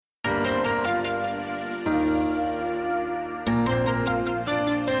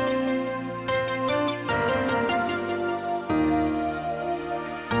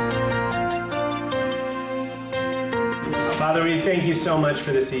Father, we thank you so much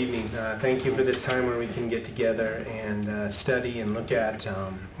for this evening. Thank you for this time where we can get together and study and look at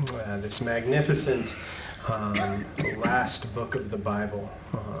this magnificent last book of the Bible.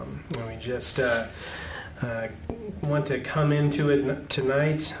 And we just want to come into it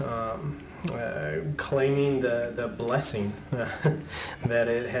tonight claiming the blessing that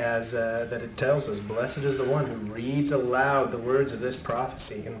it has, that it tells us. Blessed is the one who reads aloud the words of this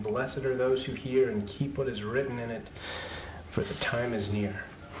prophecy, and blessed are those who hear and keep what is written in it, for the time is near.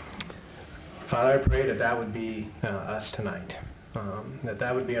 Father, I pray that would be us tonight,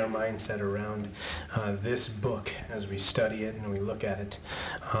 that would be our mindset around this book as we study it and we look at it,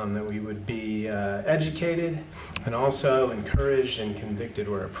 that we would be educated and also encouraged and convicted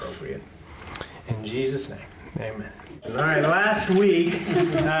where appropriate. In Jesus' name, amen. All right, last week,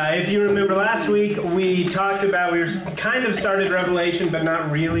 if you remember last week, we talked about, we kind of started Revelation, but not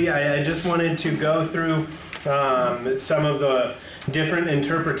really. I just wanted to go through some of the different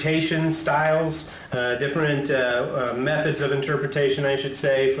interpretation styles, different methods of interpretation, I should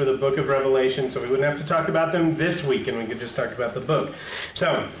say, for the book of Revelation, so we wouldn't have to talk about them this week, and we could just talk about the book.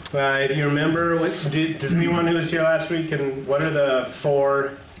 So, if you remember, does anyone who was here last week, and what are the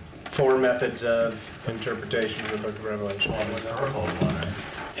four methods of interpretation of the book of Revelation?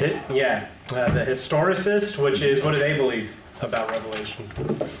 The historicist, which is, what do they believe about Revelation?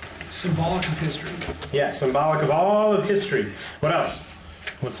 Symbolic of history. Yeah, symbolic of all of history. What else?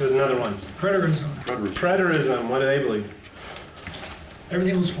 What's another one? Preterism. What do they believe?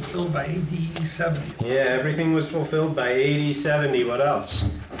 Everything was fulfilled by AD 70. Yeah, everything was fulfilled by AD 70. What else?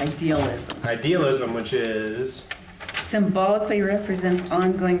 Idealism, which is... symbolically represents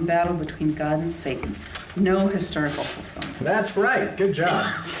ongoing battle between God and Satan. No historical fulfillment. That's right. Good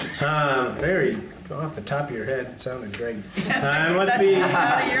job. Very off the top of your head. It sounded great. And what's That's just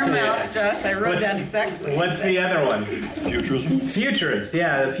out of your mouth, Josh. I wrote down exactly what What's the other one? Futurism? Futurist.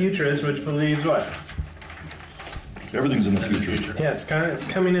 Yeah, the futurist, which believes what? Everything's in the future. Yeah, it's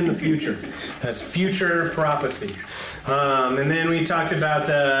coming in the future. That's future prophecy. And then we talked about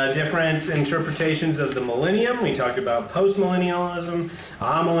the different interpretations of the millennium. We talked about postmillennialism,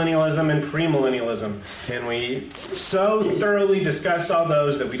 amillennialism, and premillennialism. And we so thoroughly discussed all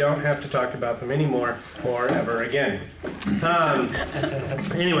those that we don't have to talk about them anymore or ever again.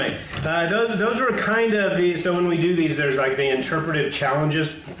 Anyway, those were kind of the... So when we do these, there's like the interpretive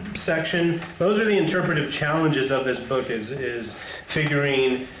challenges section. Those are the interpretive challenges of this book, is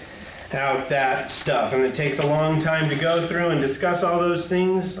figuring out that stuff, and it takes a long time to go through and discuss all those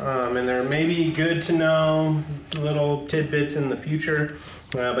things, and they're maybe good to know little tidbits in the future,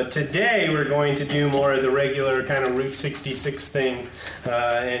 but today we're going to do more of the regular kind of Route 66 thing,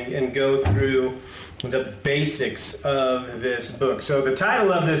 and go through the basics of this book. So the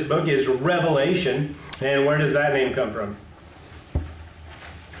title of this book is Revelation, and where does that name come from?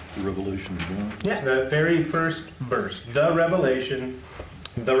 The Revelation of John. Yeah, the very first verse, the revelation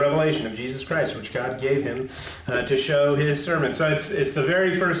of Jesus Christ, which God gave him to show his sermon. So it's the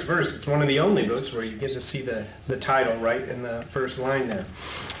very first verse. It's one of the only books where you get to see the title right in the first line there.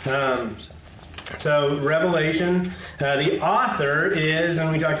 So Revelation, the author is,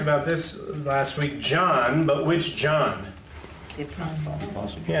 and we talked about this last week, John, but which John? The Apostle.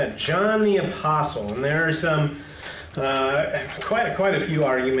 Yeah, John the Apostle. And there are some... quite a few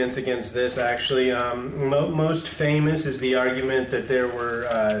arguments against this, actually. Most famous is the argument that there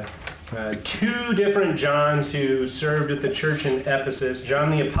were two different Johns who served at the church in Ephesus,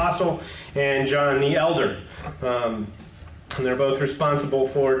 John the Apostle and John the Elder. And they're both responsible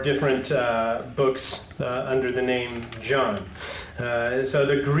for different books under the name John. So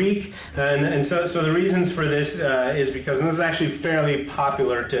the Greek, and so the reasons for this is because, and this is actually fairly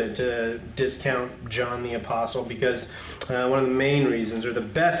popular to discount John the Apostle, because one of the main reasons, or the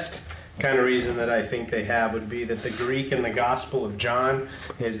best kind of reason that I think they have, would be that the Greek in the Gospel of John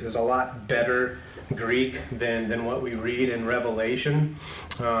is a lot better Greek than what we read in Revelation,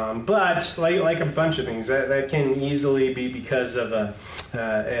 but like a bunch of things, that can easily be because of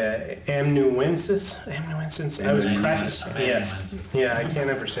amanuensis. I was practicing. Yes, yeah, I can't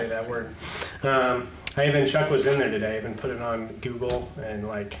ever say that word. Chuck was in there today. I even put it on Google and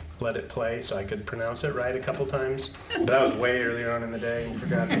let it play so I could pronounce it right a couple times. But that was way earlier on in the day and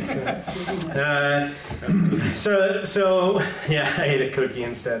forgot to say it. So yeah, I ate a cookie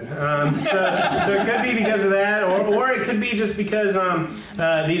instead. So it could be because of that, or it could be just because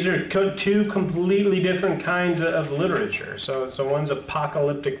these are two completely different kinds of literature. So one's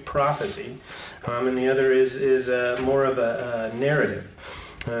apocalyptic prophecy, and the other is more of a narrative.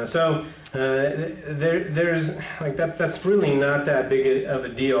 So there's like that's really not that big of a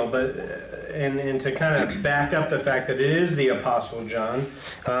deal, but and to kind of back up the fact that it is the Apostle John,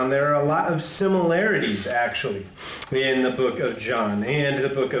 there are a lot of similarities actually in the book of John and the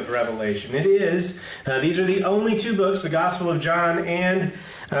book of Revelation. It is these are the only two books, the Gospel of John and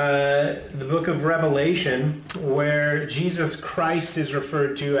the book of Revelation, where Jesus Christ is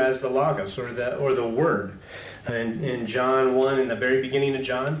referred to as the Logos or the Word. And in John 1, in the very beginning of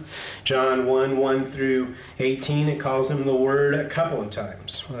John 1 through 18, it calls him the Word a couple of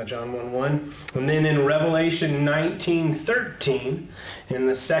times. John 1:1. And then in Revelation 19:13, in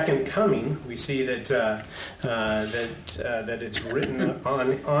the second coming, we see that it's written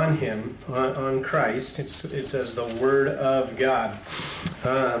on him, on Christ. It says the Word of God.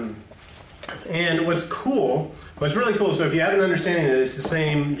 And what's really cool, so if you have an understanding that it's the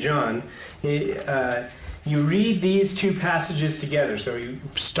same John, you read these two passages together. So he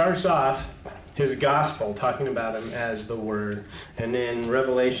starts off his gospel talking about him as the Word. And then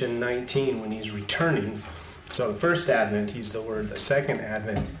Revelation 19, when he's returning. So the first advent, he's the Word. The second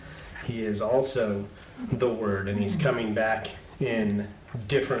advent, he is also the Word. And he's coming back in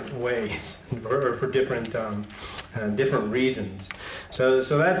different ways or for different reasons. So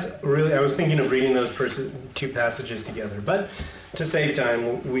that's really, I was thinking of reading those two passages together. But to save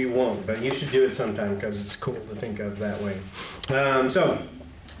time, we won't, but you should do it sometime because it's cool to think of that way.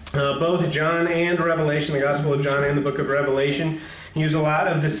 Both John and Revelation, the Gospel of John and the book of Revelation, use a lot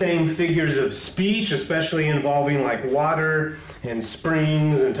of the same figures of speech, especially involving like water and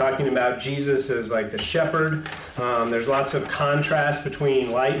springs and talking about Jesus as like the shepherd. There's lots of contrast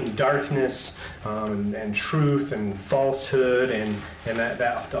between light and darkness, and truth and falsehood, and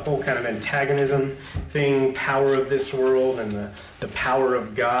that the whole kind of antagonism thing, power of this world and the power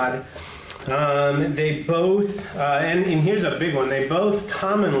of God. They both, and here's a big one, they both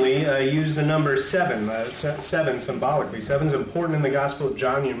commonly use the number 7, 7 symbolically. 7's important in the Gospel of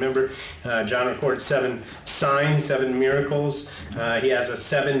John. You remember John records 7 signs, 7 miracles. He has a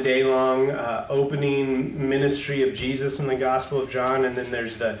 7-day-long opening ministry of Jesus in the Gospel of John, and then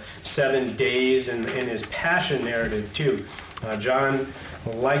there's the 7 days in his passion narrative too. John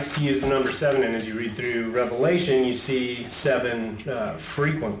likes to use the number 7, and as you read through Revelation, you see 7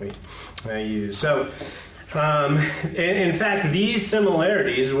 frequently used. So, in fact, these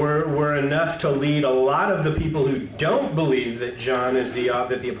similarities were enough to lead a lot of the people who don't believe that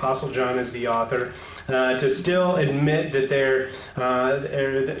that the Apostle John is the author, to still admit that their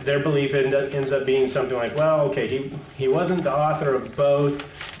belief ends up being something like, well, okay, he wasn't the author of both,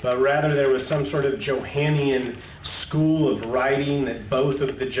 but rather there was some sort of Johannian school of writing that both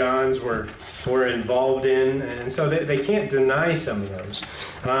of the Johns were involved in, and so they can't deny some of those.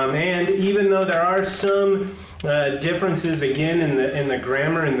 And even though there are some differences again in the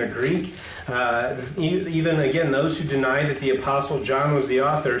grammar in the Greek, even again those who deny that the Apostle John was the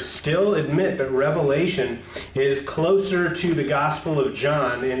author still admit that Revelation is closer to the Gospel of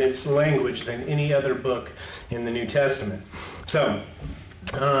John in its language than any other book in the New Testament. So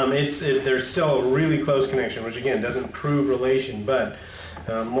there's still a really close connection, which again doesn't prove relation, but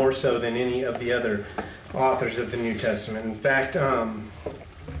more so than any of the other authors of the New Testament. In fact,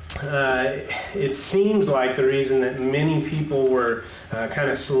 it seems like the reason that many people were kind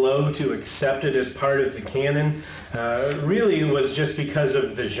of slow to accept it as part of the canon really was just because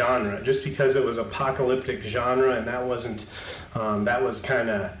of the genre, just because it was apocalyptic genre, and that was kind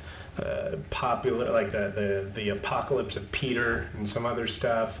of popular, like the apocalypse of Peter and some other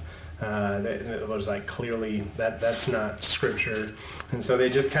stuff. It was like clearly that's not scripture, and so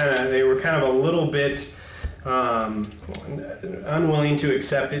they were kind of a little bit unwilling to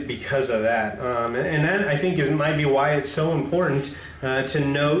accept it because of that. And that, I think, might be why it's so important to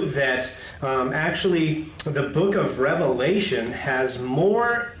note that actually the book of Revelation has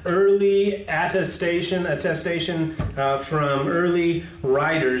more early attestation from early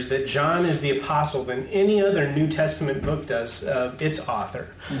writers that John is the apostle than any other New Testament book does its author,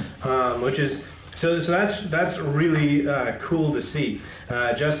 which is so that's really cool to see.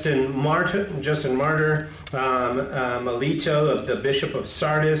 Justin Martyr, Melito, the Bishop of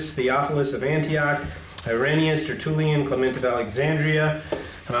Sardis, Theophilus of Antioch, Irenaeus, Tertullian, Clement of Alexandria,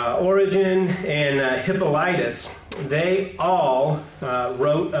 Origen, and Hippolytus, they all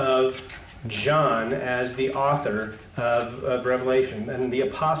wrote of John as the author of Revelation and the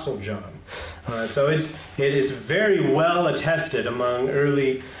Apostle John. So it is very well attested among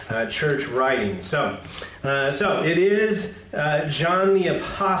early church writings. So it is John the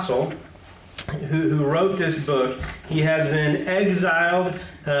Apostle who wrote this book. He has been exiled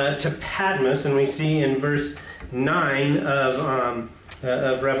to Patmos, and we see in verse 9 of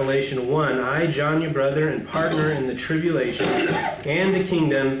of Revelation 1, I, John, your brother and partner in the tribulation and the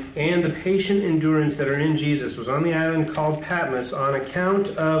kingdom and the patient endurance that are in Jesus, was on the island called Patmos on account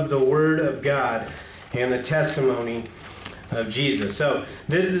of the word of God and the testimony of Jesus. So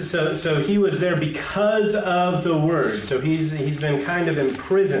he was there because of the word. So he's been kind of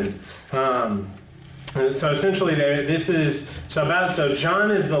imprisoned. So essentially, so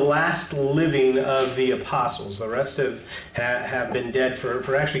John is the last living of the apostles. The rest have been dead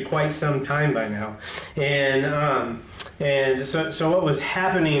for actually quite some time by now, and so what was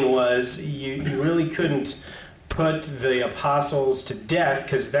happening was you really couldn't put the apostles to death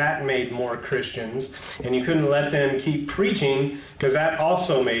because that made more Christians, and you couldn't let them keep preaching because that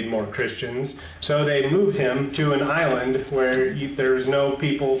also made more Christians. So they moved him to an island where there was no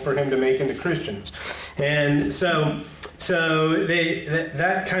people for him to make into Christians, and so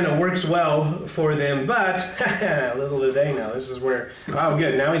that kind of works well for them. But little do they know, this is where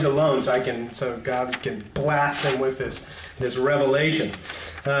good, now he's alone, so God can blast him with this revelation.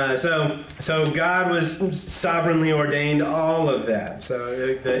 So God was sovereignly ordained all of that.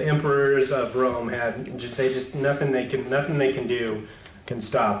 So the emperors of Rome had nothing they can do can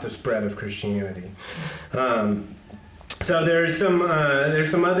stop the spread of Christianity. So there's some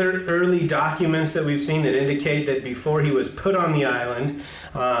other early documents that we've seen that indicate that before he was put on the island,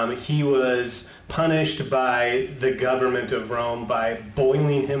 he was punished by the government of Rome by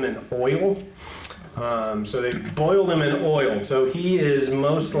boiling him in oil. So they boiled him in oil. So he is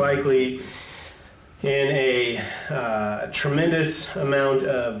most likely in a tremendous amount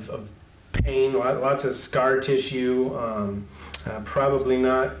of pain, lots of scar tissue, probably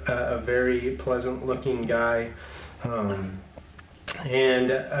not a very pleasant looking guy. One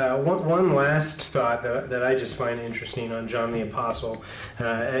last thought that I just find interesting on John the Apostle,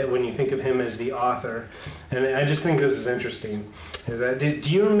 when you think of him as the author, and I just think this is interesting, is that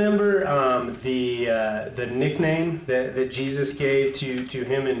do you remember the nickname that Jesus gave to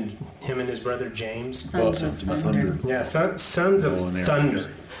him and his brother James? Sons of Thunder. Yeah, Sons of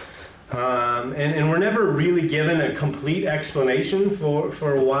Thunder. And we're never really given a complete explanation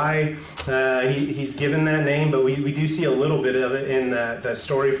for why he's given that name, but we do see a little bit of it in the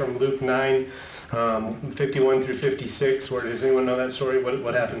story from Luke 9, 51 through 56. Where does anyone know that story?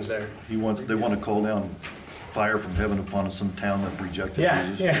 What happens there? They want to call down fire from heaven upon some town that rejected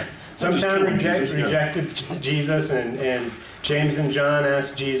Jesus. Yeah. Some town rejected Jesus, and James and John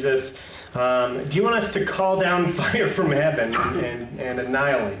asked Jesus, do you want us to call down fire from heaven and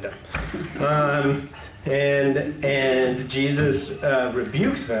annihilate them? And Jesus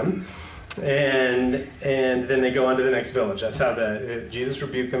rebukes them, and then they go on to the next village. That's how Jesus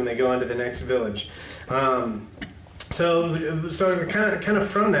rebuked them. They go on to the next village. So kind of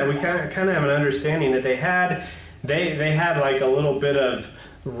from that, we kind of have an understanding that they had like a little bit of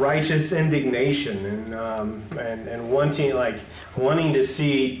righteous indignation and wanting to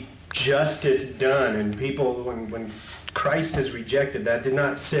see justice done, and people, when Christ is rejected, that did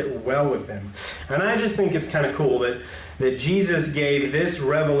not sit well with them. And I just think it's kind of cool that Jesus gave this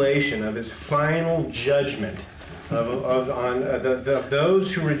revelation of his final judgment of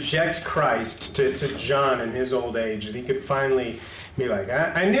those who reject Christ to John in his old age, that he could finally be like,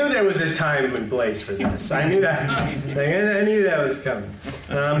 I knew there was a time and place for this. I knew that. I knew that was coming.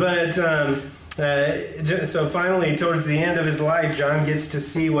 So finally, towards the end of his life, John gets to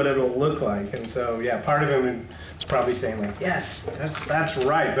see what it'll look like. And so, yeah, part of him is probably saying, like, yes, that's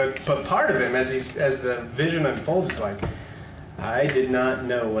right. But part of him, as the vision unfolds, is like, I did not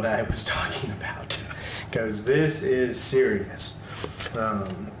know what I was talking about, because this is serious.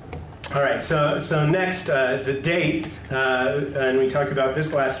 All right, so next, the date, and we talked about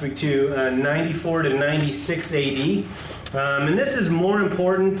this last week too, 94 to 96 AD. And this is more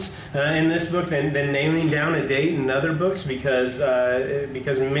important in this book than nailing down a date in other books, because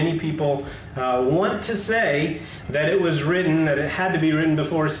many people want to say that that it had to be written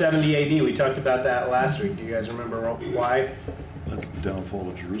before 70 AD. We talked about that last week. Do you guys remember why? That's the downfall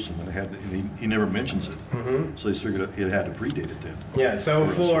of Jerusalem, and he never mentions it. Mm-hmm. So they figured it had to predate it then. Yeah. So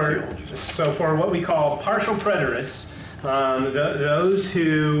for what we call partial preterists, those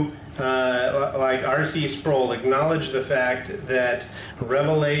who like R.C. Sproul acknowledge the fact that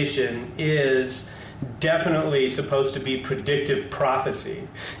Revelation is definitely supposed to be predictive prophecy.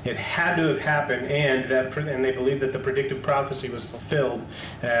 It had to have happened, and they believe that the predictive prophecy was fulfilled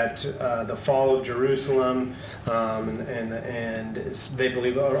at the fall of Jerusalem, and they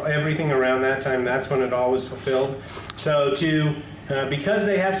believe everything around that time, that's when it all was fulfilled. So because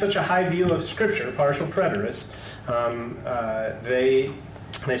they have such a high view of Scripture, partial preterists,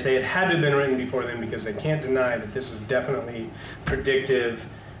 And they say it had to have been written before then because they can't deny that this is definitely predictive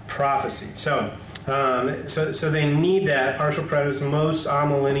prophecy. So they need that. Partial preterists, most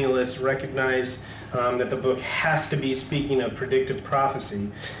amillennialists recognize that the book has to be speaking of predictive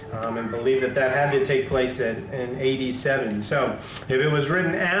prophecy and believe that had to take place in AD 70. So if it was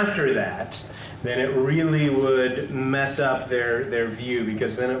written after that, then it really would mess up their view,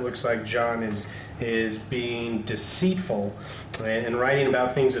 because then it looks like John is being deceitful and writing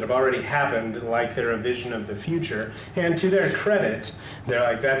about things that have already happened, like they're a vision of the future. And to their credit, they're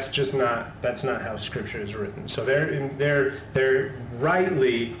like, that's not how Scripture is written. So they're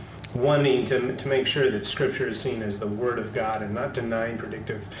rightly wanting to make sure that Scripture is seen as the Word of God and not denying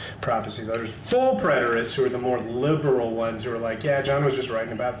predictive prophecies. There's full preterists who are the more liberal ones who are like, yeah, John was just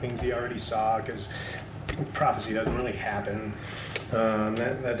writing about things he already saw because prophecy doesn't really happen.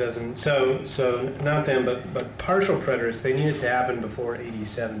 That doesn't. So not them, but partial preterists, they need it to happen before AD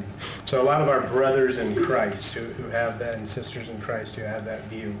 70. So a lot of our brothers in Christ who have that, and sisters in Christ who have that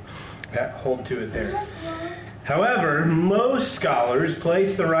view, that hold to it there. However, most scholars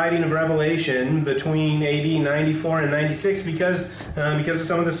place the writing of Revelation between AD 94 and 96 because of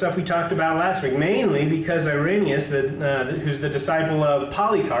some of the stuff we talked about last week. Mainly because Irenaeus, who's the disciple of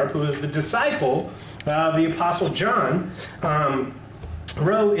Polycarp, who is the disciple of the Apostle John,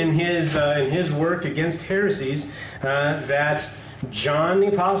 wrote in his work against heresies that John the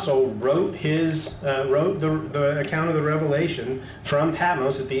Apostle wrote the account of the Revelation from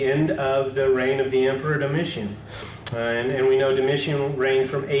Patmos at the end of the reign of the Emperor Domitian. And we know Domitian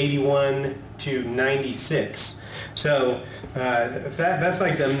reigned from 81 to 96. So that's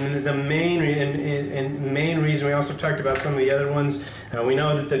like the main reason. We also talked about some of the other ones. We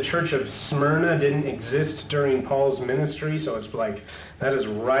know that the church of Smyrna didn't exist during Paul's ministry, so it's like that is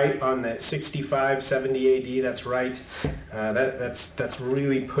right on that 65, 70 AD. That's right. That's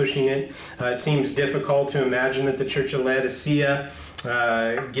really pushing it. It seems difficult to imagine that the church of Laodicea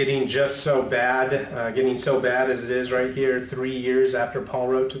getting so bad as it is right here 3 years after Paul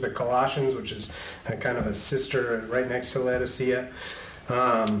wrote to the Colossians, which is kind of a sister right next to Laodicea.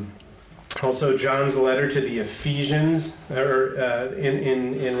 Also, John's letter to the Ephesians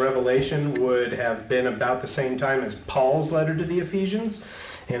in Revelation would have been about the same time as Paul's letter to the Ephesians.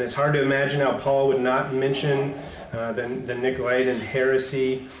 And it's hard to imagine how Paul would not mention the Nicolaitan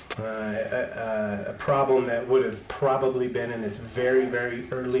heresy, a problem that would have probably been in its very, very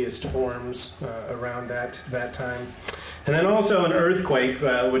earliest forms around that time. And then also an earthquake,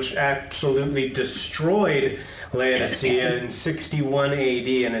 which absolutely destroyed Laodicea in 61 AD,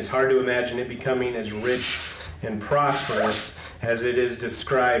 and it's hard to imagine it becoming as rich and prosperous as it is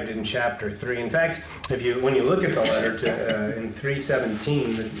described in chapter 3. In fact, when you look at the letter in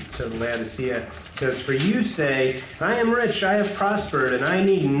 3:17 to Laodicea, it says, "For you say, I am rich, I have prospered, and I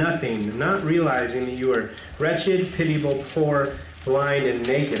need nothing, not realizing that you are wretched, pitiable, poor, blind, and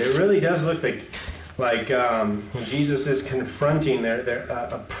naked." It really does look like Jesus is confronting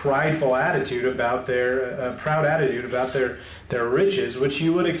a prideful attitude about their proud attitude about their riches, which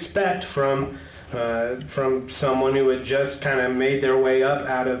you would expect from someone who had just kind of made their way up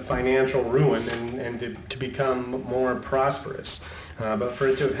out of financial ruin and to become more prosperous. But for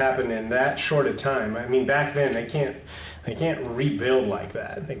it to have happened in that short a time, I mean, back then they can't rebuild like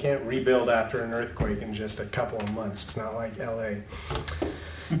that. They can't rebuild after an earthquake in just a couple of months. It's not like LA.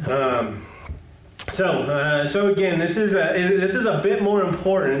 So again, this is a bit more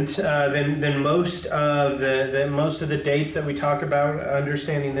important than most of the dates that we talk about.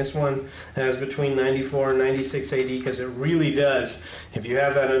 Understanding this one as between 94 and 96 AD, because it really does. If you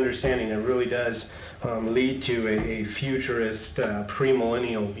have that understanding, it really does lead to a futurist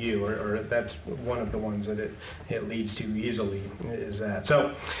premillennial view, or that's one of the ones that it leads to easily. Is that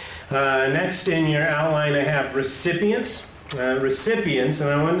so? Next in your outline, I have recipients. Recipients,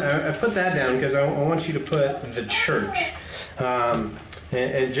 and I put that down because I want you to put the church,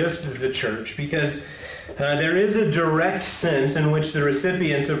 and just the church, because there is a direct sense in which the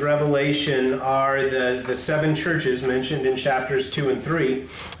recipients of Revelation are the seven churches mentioned in chapters 2 and 3.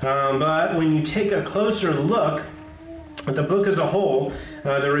 But when you take a closer look at the book as a whole,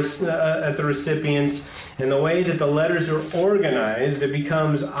 at the recipients, and the way that the letters are organized, it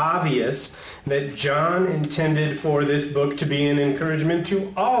becomes obvious that John intended for this book to be an encouragement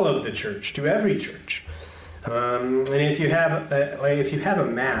to all of the church, to every church. And if you have a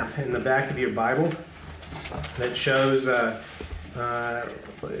map in the back of your Bible that shows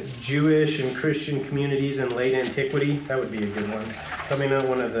Jewish and Christian communities in late antiquity, that would be a good one. Probably not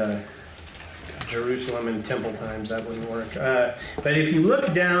one of the Jerusalem and temple times, that wouldn't work. But if you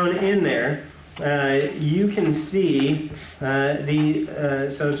look down in there, you can see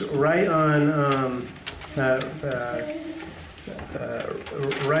so it's right on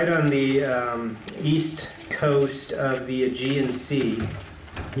the east coast of the Aegean Sea.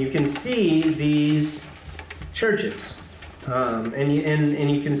 You can see these churches, and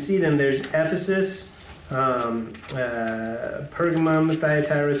you can see them. There's Ephesus, Pergamum,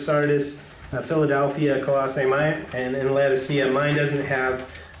 Thyatira, Sardis, Philadelphia, Colossae, and Laodicea. Mine doesn't have.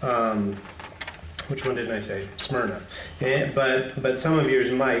 Which one didn't I say? Smyrna. But some of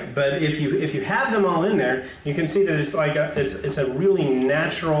yours might. But if you have them all in there, you can see that it's like it's a really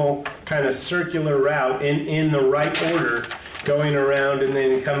natural kind of circular route in the right order, going around and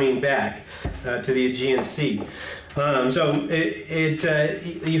then coming back to the Aegean Sea. So you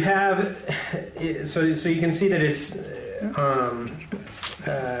can see that it's.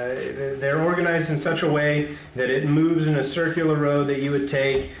 They're organized in such a way that it moves in a circular road that you would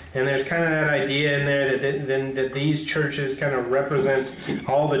take, and there's kind of that idea in there that these churches kind of represent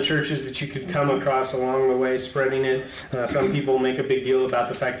all the churches that you could come across along the way, spreading it. Some people make a big deal about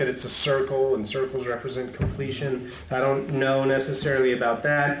the fact that it's a circle, and circles represent completion. I don't know necessarily about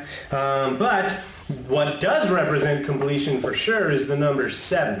that, but what does represent completion for sure is the number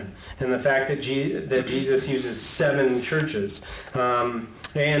 7, and the fact that Jesus uses 7 churches.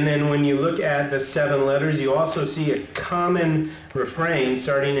 And then when you look at the 7 letters, you also see a common refrain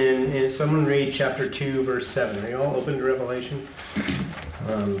starting in someone read chapter 2, verse 7. Are you all open to Revelation?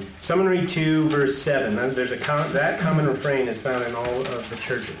 Someone read 2, verse 7. That common refrain is found in all of the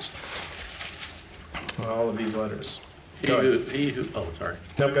churches. All of these letters. Sorry.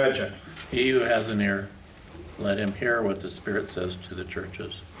 No, go ahead, Chuck. He who has an ear, let him hear what the Spirit says to the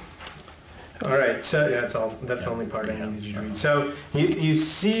churches. All right, so that's the only part I needed you to read. So you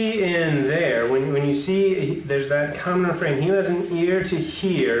see in there, when you see, there's that common refrain, he who has an ear to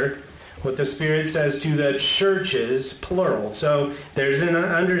hear what the Spirit says to the churches, plural. So there's an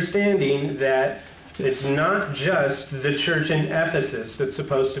understanding that it's not just the church in Ephesus that's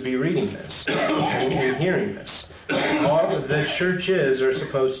supposed to be reading this and hearing this. All the churches are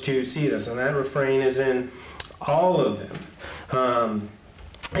supposed to see this, and that refrain is in all of them.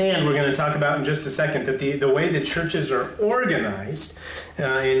 And we're going to talk about in just a second that the way the churches are organized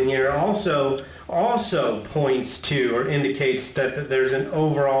in here also points to or indicates that there's an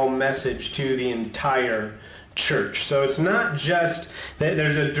overall message to the entire church. So it's not just that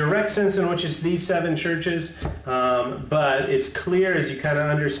there's a direct sense in which it's these 7 churches, but it's clear as you kind of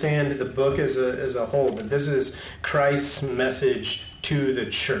understand the book as a whole that this is Christ's message to the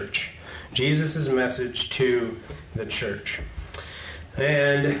church. Jesus' message to the church.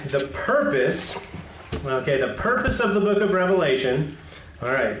 And the purpose of the book of Revelation, all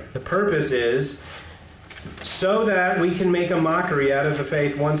right, the purpose is so that we can make a mockery out of the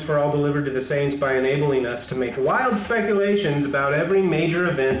faith once for all delivered to the saints by enabling us to make wild speculations about every major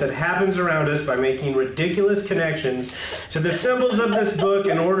event that happens around us by making ridiculous connections to the symbols of this book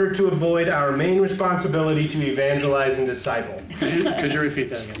in order to avoid our main responsibility to evangelize and disciple. Could you repeat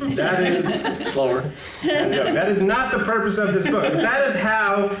that again? That is slower. That is not the purpose of this book. But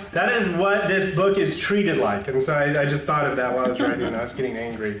that is what this book is treated like. And so I just thought of that while I was writing, and I was getting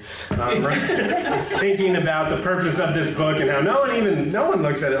angry. Thinking about the purpose of this book and how no one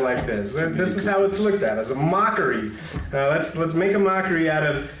looks at it like this. This is how it's looked at, as a mockery. Let's make a mockery out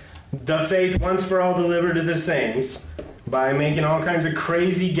of the faith once for all delivered to the saints by making all kinds of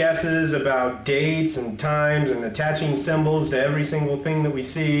crazy guesses about dates and times and attaching symbols to every single thing that we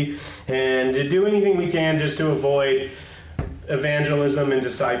see, and to do anything we can just to avoid evangelism and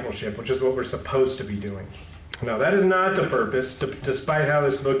discipleship, which is what we're supposed to be doing. No, that is not the purpose, despite how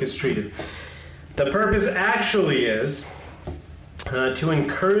this book is treated. The purpose actually is to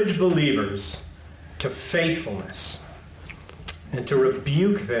encourage believers to faithfulness and to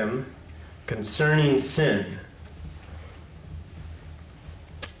rebuke them concerning sin,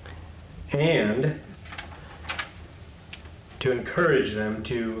 and to encourage them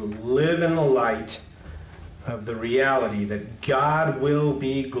to live in the light of the reality that God will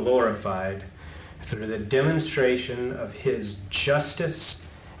be glorified through the demonstration of His justice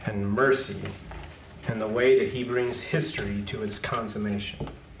and mercy and the way that He brings history to its consummation.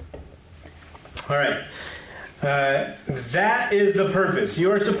 All right. That is the purpose.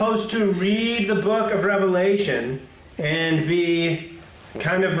 You are supposed to read the book of Revelation and be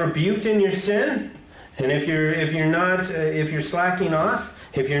kind of rebuked in your sin, and if you're slacking off,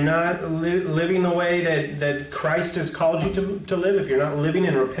 if you're not living the way that Christ has called you to live, if you're not living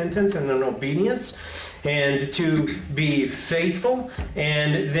in repentance and in obedience, and to be faithful,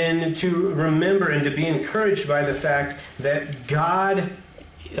 and then to remember and to be encouraged by the fact that God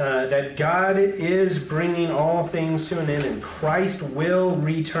that God is bringing all things to an end, and Christ will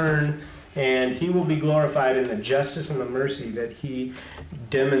return, and he will be glorified in the justice and the mercy that he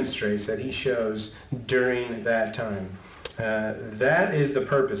demonstrates, that he shows during that time. That is the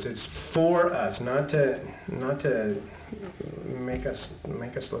purpose. It's for us, not to make us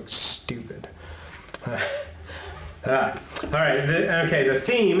look stupid. All right. The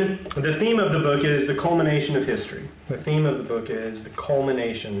theme of the book is the culmination of history. The theme of the book is the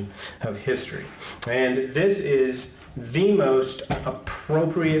culmination of history, and this is the most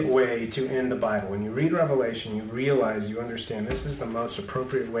appropriate way to end the Bible. When you read Revelation, you realize, you understand this is the most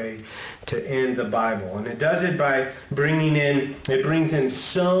appropriate way to end the Bible. And it does it by it brings in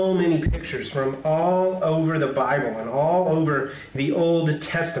so many pictures from all over the Bible and all over the Old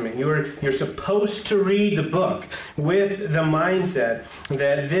Testament. You're supposed to read the book with the mindset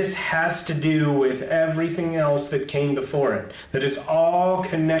that this has to do with everything else that came before it, that it's all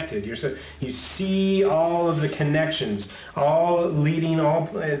connected. You see all of the connections, all leading,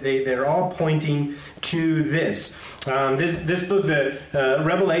 they're all pointing to this. This book, the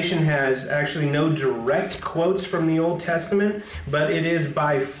Revelation, has actually no direct quotes from the Old Testament, but it is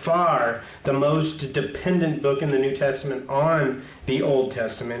by far the most dependent book in the New Testament on the Old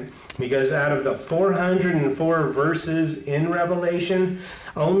Testament, because out of the 404 verses in Revelation,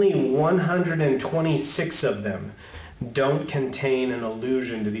 only 126 of them don't contain an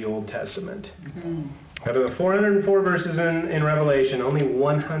allusion to the Old Testament. Out of the 404 verses in Revelation, only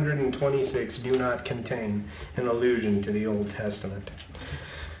 126 do not contain an allusion to the Old Testament.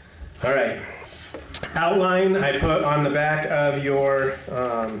 All right. Outline I put on the back of your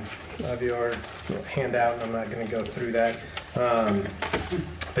handout, and I'm not going to go through that,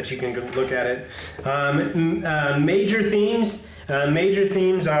 but you can go look at it. Major themes. Major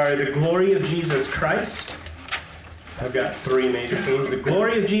themes are the glory of Jesus Christ. I've got three major themes: the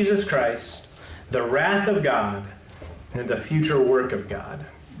glory of Jesus Christ, the wrath of God, and the future work of God.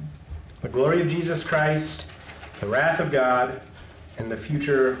 The glory of Jesus Christ, the wrath of God, and the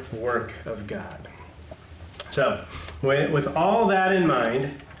future work of God. So, with all that in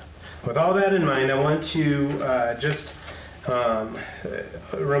mind, I want to just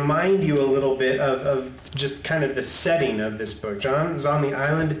remind you a little bit of just kind of the setting of this book. John is on the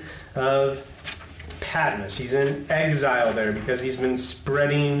island of Patmos. He's in exile there because he's been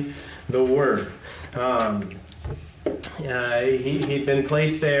spreading the word. He'd been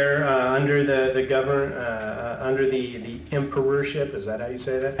placed there under the government, under the emperorship. Is that how you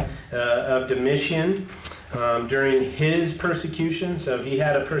say that? Of Domitian during his persecution. So he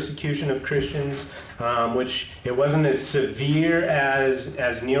had a persecution of Christians, which it wasn't as severe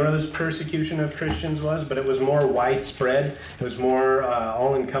as Nero's persecution of Christians was, but it was more widespread. It was more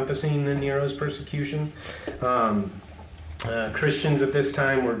all-encompassing than Nero's persecution. Christians at this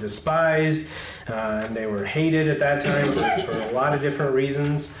time were despised, and they were hated at that time for a lot of different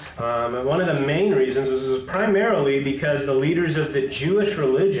reasons. And one of the main reasons was primarily because the leaders of the Jewish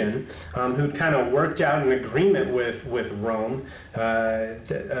religion, who'd kind of worked out an agreement with Rome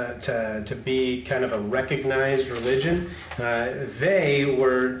to be kind of a recognized religion, they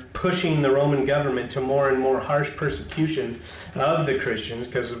were pushing the Roman government to more and more harsh persecution of the Christians,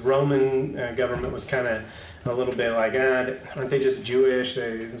 because the Roman government was kind of a little bit like, aren't they just Jewish?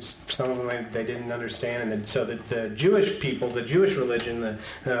 Some of them they didn't understand, and so the Jewish people, the Jewish religion, the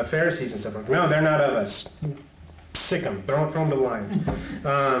Pharisees and stuff, like, no, they're not of us. Sick them, throw them to the lions.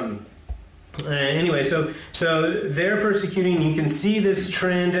 Anyway, so they're persecuting. You can see this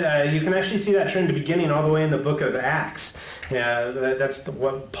trend. You can actually see that trend beginning all the way in the book of Acts. That's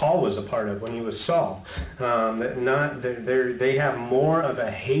what Paul was a part of when he was Saul. They have more of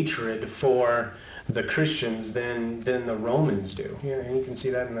a hatred for the Christians than the Romans do. And you can see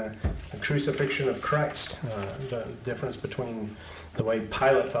that in the crucifixion of Christ, the difference between the way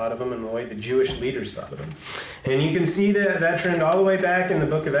Pilate thought of him and the way the Jewish leaders thought of him. And you can see that trend all the way back in the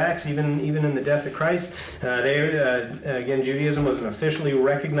book of Acts, even in the death of Christ. Again, Judaism was an officially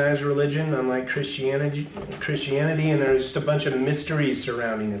recognized religion, unlike Christianity, and there's just a bunch of mysteries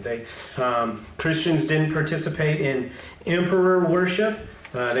surrounding it. Christians didn't participate in emperor worship.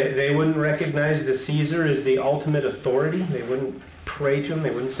 They wouldn't recognize the Caesar as the ultimate authority. They wouldn't pray to him. They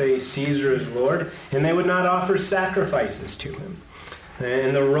wouldn't say Caesar is Lord. And they would not offer sacrifices to him.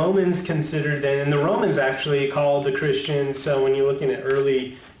 And the Romans considered that, and the Romans actually called the Christians, so when you're looking at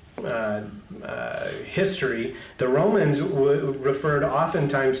early history, the Romans referred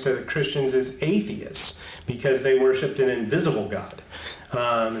oftentimes to the Christians as atheists because they worshipped an invisible God.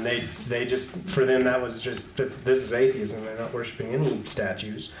 And they just, for them, that was just, this is atheism. They're not worshiping any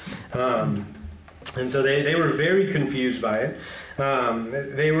statues. And so they were very confused by it.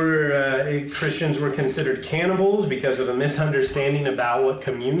 Christians were considered cannibals because of a misunderstanding about what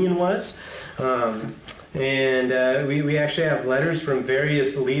communion was. We actually have letters from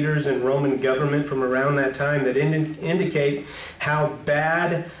various leaders in Roman government from around that time that indicate how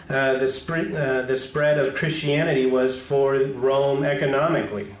bad the spread of Christianity was for Rome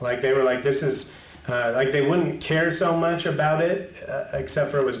economically. Like they were like, this is like they wouldn't care so much about it,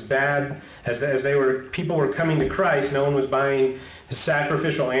 except for it was bad as people were coming to Christ. No one was buying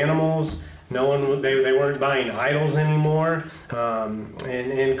sacrificial animals. They weren't buying idols anymore,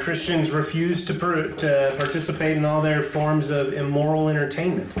 and Christians refused to participate in all their forms of immoral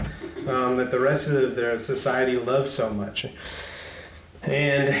entertainment that the rest of their society loved so much.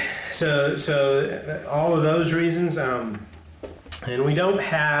 And so all of those reasons, and we don't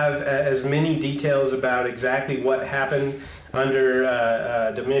have as many details about exactly what happened under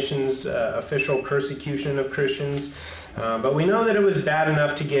Domitian's official persecution of Christians. But we know that it was bad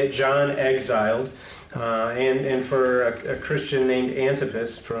enough to get John exiled, and for a Christian named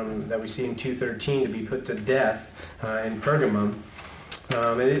Antipas that we see in 2:13 to be put to death in Pergamum.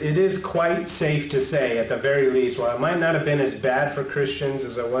 It is quite safe to say, at the very least, while it might not have been as bad for Christians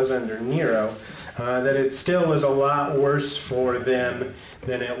as it was under Nero, that it still was a lot worse for them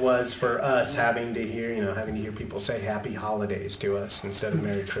than it was for us having to hear people say Happy Holidays to us instead of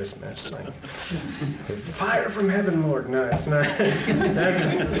Merry Christmas. Like, fire from heaven, Lord. No, it's not.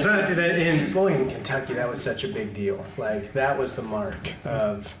 It's not that in Kentucky, that was such a big deal. Like, that was the mark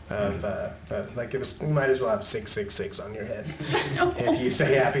of like, it was, you might as well have 666 on your head if you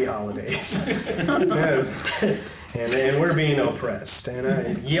say Happy Holidays. Yes. And we're being oppressed, and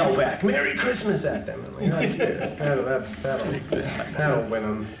I yell back "Merry Christmas" at them. I'm like, that's good. That'll win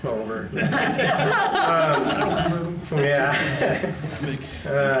them over.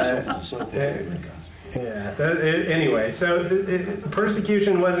 Anyway, so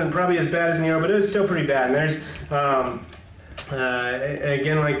persecution wasn't probably as bad as Nero, but it was still pretty bad. And there's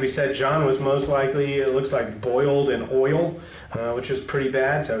again, like we said, John was most likely, it looks like, boiled in oil, which is pretty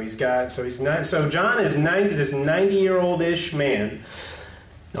bad. So John is 90, this 90-year-old-ish man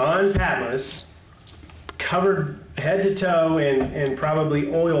on Patmos, covered head to toe in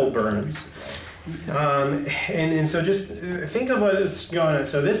probably oil burns. And so just think of what's going on.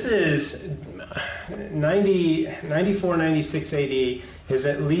 So this is 94, 96 AD is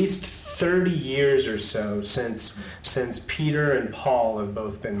at least 30 years or so since Peter and Paul have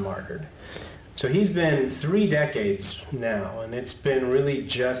both been martyred. So he's been 3 decades now, and it's been really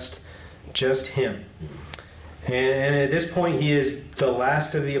just him. And at this point, he is the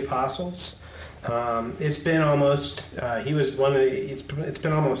last of the apostles. It's been almost it's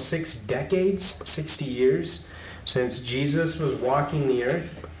been almost 6 decades, 60 years since Jesus was walking the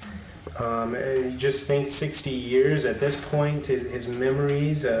earth. Just think 60 years at this point, his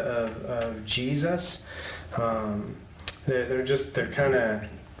memories of Jesus, they're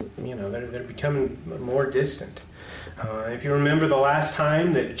becoming more distant. If you remember the last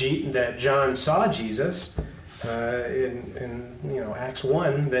time that John saw Jesus, in Acts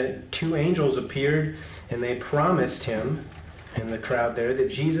 1, that 2 angels appeared and they promised him in the crowd there that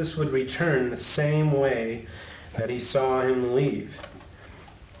Jesus would return the same way that he saw him leave.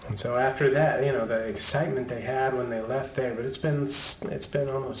 And so after that, the excitement they had when they left there, but it's been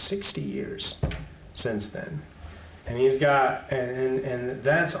almost 60 years since then. And he's got, and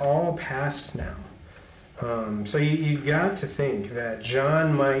that's all past now. So you got to think that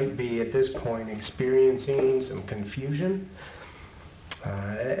John might be at this point experiencing some confusion.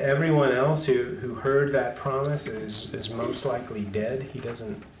 Everyone else who heard that promise is most likely dead. He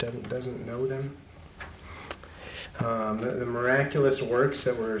doesn't know them. The miraculous works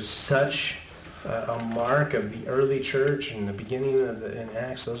that were such a mark of the early church in the beginning in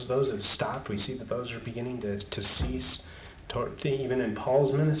Acts, those have stopped. We see that those are beginning to cease. Even in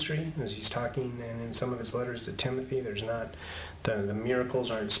Paul's ministry, as he's talking, and in some of his letters to Timothy, there's not the miracles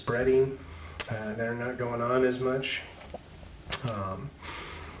aren't spreading. They're not going on as much.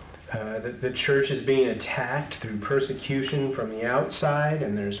 The church is being attacked through persecution from the outside,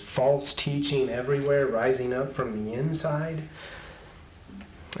 and there's false teaching everywhere rising up from the inside.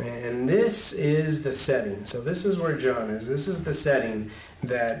 And this is the setting. So this is where John is. This is the setting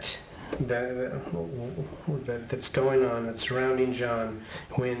that's going on, that's surrounding John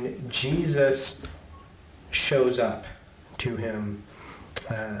when Jesus shows up to him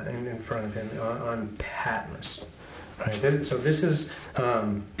in front of him on Patmos. Right. So this is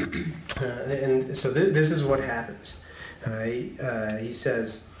this is what happens. He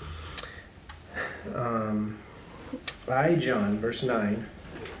says, I, John, verse 9.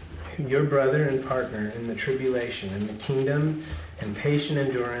 your brother and partner in the tribulation and the kingdom and patient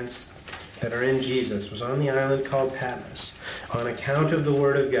endurance that are in Jesus, was on the island called Patmos, on account of the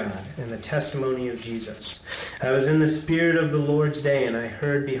word of God and the testimony of Jesus. I was in the Spirit of the Lord's day, and I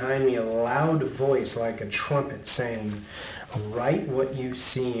heard behind me a loud voice like a trumpet saying, write what you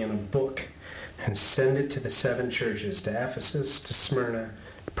see in a book and send it to the 7 churches, to Ephesus, to Smyrna,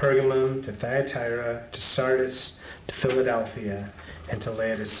 to Pergamum, to Thyatira, to Sardis, to Philadelphia, and to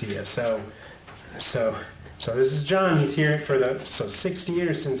Laodicea. So this is John. He's here for 60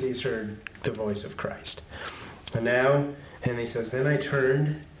 years since he's heard the voice of Christ. And he says, then I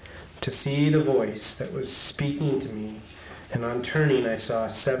turned to see the voice that was speaking to me, and on turning I saw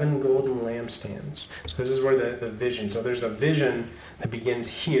 7 golden lampstands. So this is where the vision. So there's a vision that begins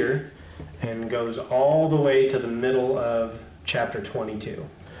here and goes all the way to the middle of chapter 22.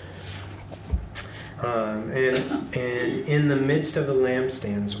 And in the midst of the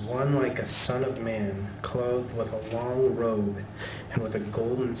lampstands, one like a son of man, clothed with a long robe and with a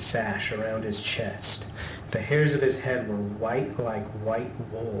golden sash around his chest. The hairs of his head were white like white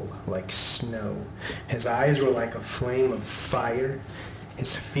wool, like snow. His eyes were like a flame of fire.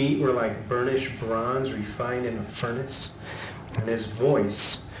 His feet were like burnished bronze refined in a furnace. And his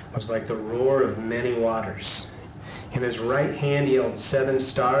voice was like the roar of many waters. In his right hand he held 7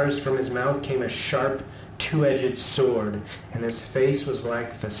 stars. From his mouth came a sharp, 2-edged sword, and his face was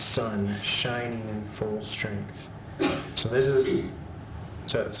like the sun, shining in full strength. So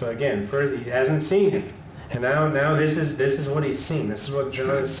again, first he hasn't seen him, and now this is what he's seen. This is what John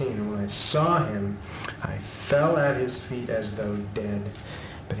has seen. And when I saw him, I fell at his feet as though dead.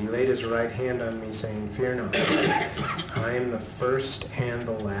 But he laid his right hand on me, saying, fear not. I am the first and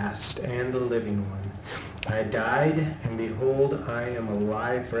the last and the living one. I died, and behold, I am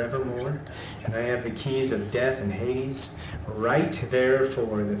alive forevermore, and I have the keys of death and Hades. Write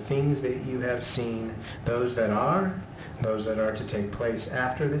therefore the things that you have seen, those that are to take place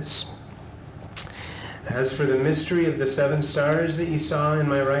after this. As for the mystery of the 7 stars that you saw in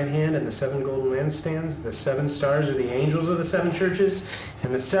my right hand and the 7 golden lampstands, the 7 stars are the angels of the 7 churches,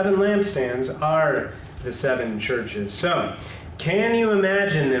 and the 7 lampstands are the 7 churches. So, can you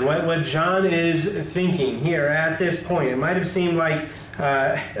imagine then what John is thinking here at this point? It might have seemed like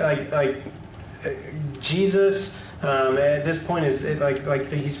Jesus at this point is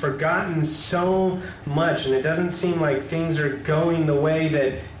like he's forgotten so much, and it doesn't seem like things are going the way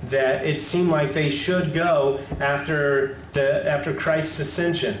that it seemed like they should go after Christ's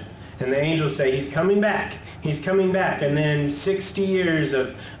ascension. And the angels say he's coming back, and then 60 years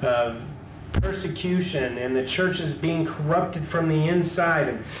of persecution, and the church is being corrupted from the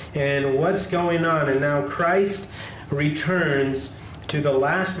inside, and what's going on. And now Christ returns to the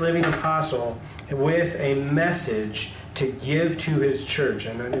last living apostle with a message to give to his church,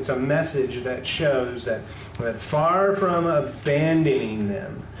 and it's a message that shows that far from abandoning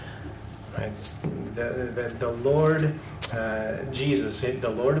them, right, the Lord Jesus, the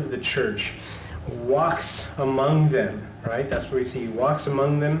Lord of the church, walks among them, right? That's where we see he walks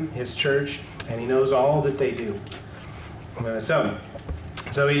among them, his church, and he knows all that they do.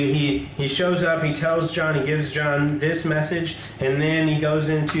 So he shows up, he tells John, he gives John this message, and then he goes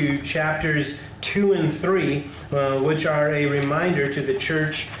into chapters 2 and 3, which are a reminder to the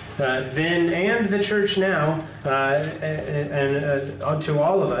church then and the church now, and to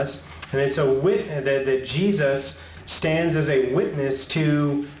all of us. And it's that Jesus stands as a witness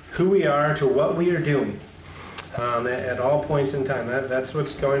to who we are, to what we are doing at all points in time. That's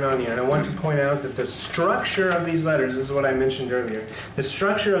what's going on here. And I want to point out that the structure of these letters, this is what I mentioned earlier, the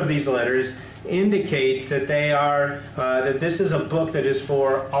structure of these letters indicates that they are, that this is a book that is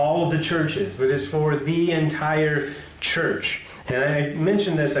for all the churches, that is for the entire church. And I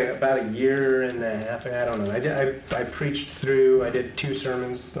mentioned this about a year and a half, I don't know. I preached through, I did 2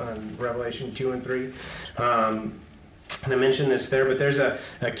 sermons on Revelation 2 and 3. And I mentioned this there, but there's a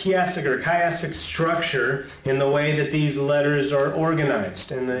chiastic or chiastic structure in the way that these letters are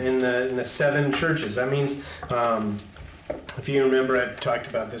organized in the 7 churches. That means, if you remember, I've talked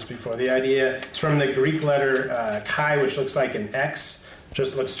about this before. The idea is from the Greek letter chi, which looks like an X,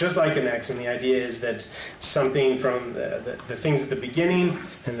 looks just like an X, and the idea is that something from the things at the beginning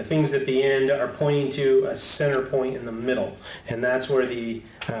and the things at the end are pointing to a center point in the middle, and that's where the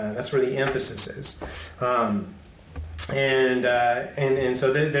emphasis is. And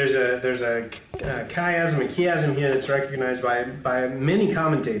so there's a chiasm, a chiasm here that's recognized by many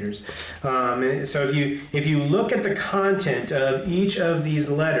commentators. And so if you look at the content of each of these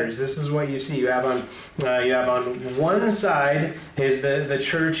letters, this is what you see. You have on one side is the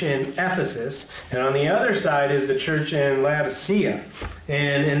church in Ephesus, and on the other side is the church in Laodicea.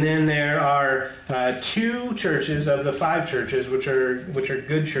 And then there are two churches of the five churches, which are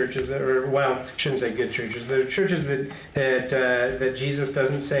good churches, or well, I shouldn't say good churches. They're churches that Jesus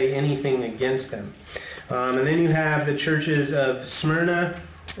doesn't say anything against them. And then you have the churches of Smyrna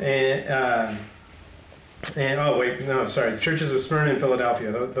the churches of Smyrna and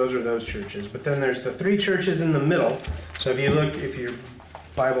Philadelphia. Those are those churches. But then there's the three churches in the middle. So if your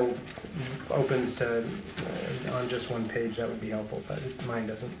Bible opens to on just one page, that would be helpful, but mine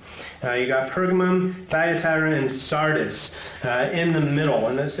doesn't. You got Pergamum, Thyatira, and Sardis in the middle,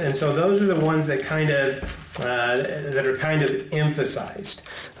 and so those are the ones that that are kind of emphasized.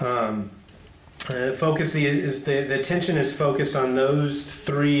 The attention is focused on those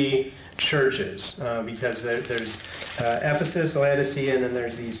three churches because there's Ephesus, Laodicea, and then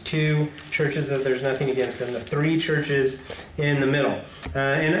there's these two churches that there's nothing against them, the three churches in the middle.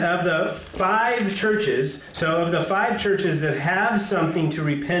 And of the five churches that have something to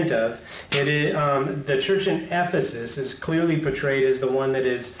repent of, the church in Ephesus is clearly portrayed as the one that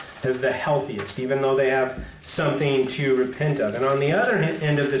is the healthiest, even though they have something to repent of. And on the other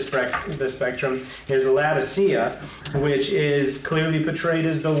end of the spectrum is Laodicea, which is clearly portrayed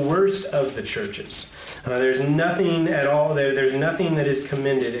as the worst of the churches. There's nothing at all, there's nothing that is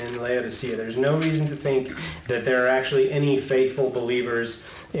commended in Laodicea. There's no reason to think that there are actually any faithful believers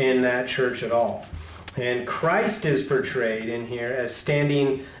in that church at all. And Christ is portrayed in here as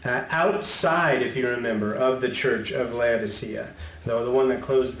standing outside, if you remember, of the church of Laodicea, though the one that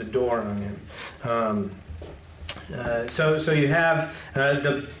closed the door on him. So you have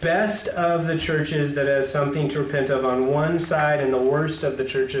the best of the churches that has something to repent of on one side, and the worst of the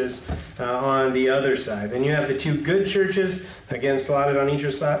churches on the other side. Then you have the two good churches, again slotted on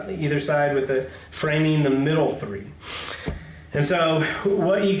either side, with the framing the middle three. And so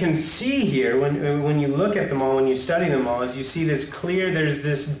what you can see here when you look at them all, when you study them all, is you see there's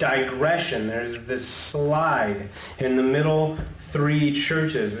this digression, there's this slide in the middle three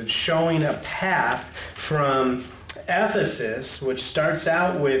churches. It's showing a path from Ephesus, which starts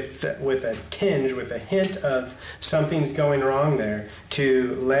out with a tinge, with a hint of something's going wrong there,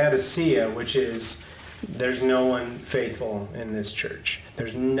 to Laodicea, which is there's no one faithful in this church.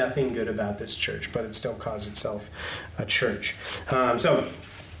 There's nothing good about this church, but it still calls itself a church.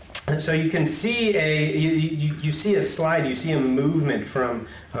 So you can see you see a slide, you see a movement from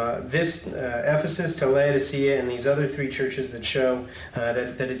this Ephesus to Laodicea and these other three churches that show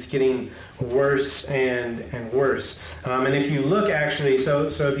that it's getting worse and worse. And if you look actually, so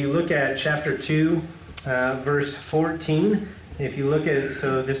if you look at chapter 2, verse 14. If you look at,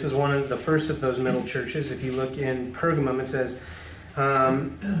 so this is one of the first of those middle churches. If you look in Pergamum, it says,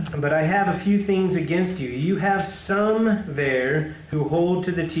 but I have a few things against you. You have some there who hold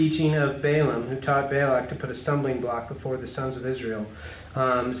to the teaching of Balaam, who taught Balak to put a stumbling block before the sons of Israel.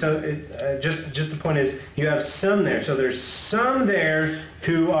 Just the point is, you have some there. So there's some there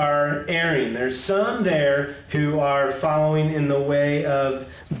who are erring. There's some there who are following in the way of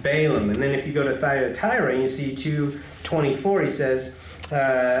Balaam. And then if you go to Thyatira, you see 2:24, he says,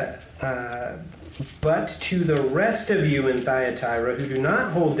 but to the rest of you in Thyatira who do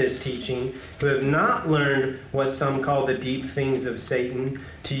not hold this teaching, who have not learned what some call the deep things of Satan,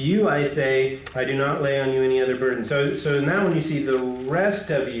 to you I say, I do not lay on you any other burden. So now when you see the rest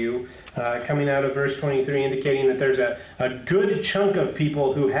of you coming out of verse 23, indicating that there's a good chunk of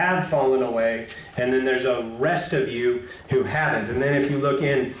people who have fallen away, and then there's a rest of you who haven't. And then if you look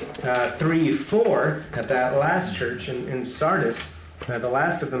in 3:4 at that last church in Sardis, the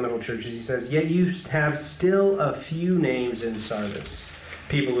last of the middle churches, he says, yet you have still a few names in Sardis,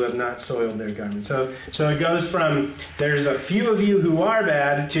 people who have not soiled their garments. So it goes from there's a few of you who are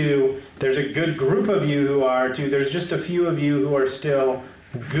bad to there's a good group of you who are to there's just a few of you who are still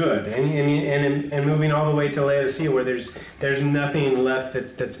good, and moving all the way to Laodicea where there's nothing left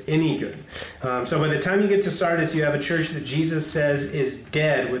that's any good. So by the time you get to Sardis, you have a church that Jesus says is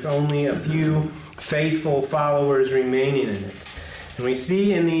dead with only a few faithful followers remaining in it. And we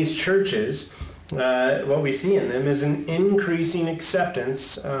see in these churches, what we see in them is an increasing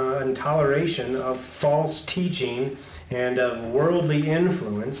acceptance and toleration of false teaching and of worldly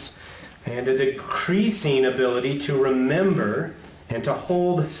influence, and a decreasing ability to remember and to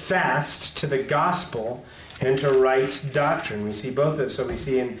hold fast to the gospel and to right doctrine. We see both of this. So we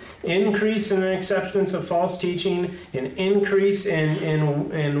see an increase in the acceptance of false teaching, an increase in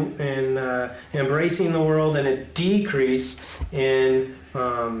embracing the world, and a decrease in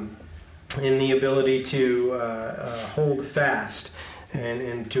the ability to hold fast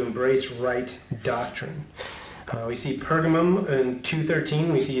and to embrace right doctrine. We see Pergamum in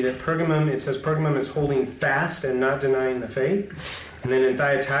 2:13. We see that Pergamum, it says Pergamum is holding fast and not denying the faith. And then in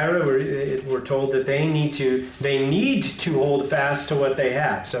Thyatira, we're told that they need to hold fast to what they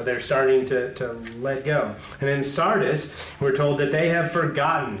have. So they're starting to let go. And in Sardis, we're told that they have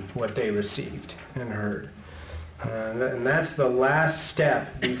forgotten what they received and heard. And that's the last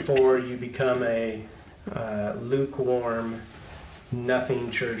step before you become a lukewarm,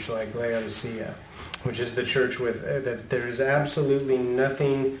 nothing church like Laodicea, which is the church with that there is absolutely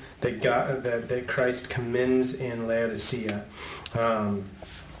nothing that Christ commends in Laodicea.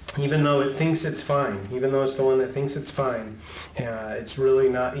 Even though it thinks it's fine, even though it's the one that thinks it's fine, it's really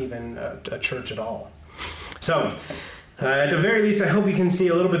not even a church at all. So, at the very least, I hope you can see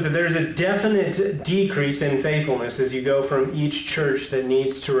a little bit that there's a definite decrease in faithfulness as you go from each church that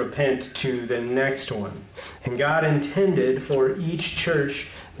needs to repent to the next one. And God intended for each church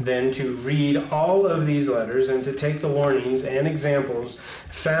then to read all of these letters and to take the warnings and examples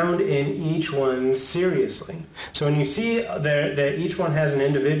found in each one seriously. So when you see that each one has an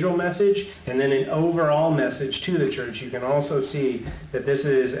individual message and then an overall message to the church, you can also see that this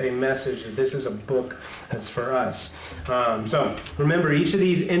is a message, that this is a book that's for us. So remember, each of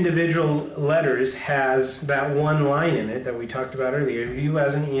these individual letters has that one line in it that we talked about earlier. He who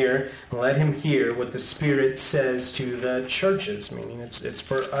has an ear, let him hear what the Spirit says to the churches, meaning it's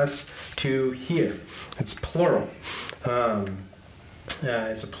for us to hear. It's plural.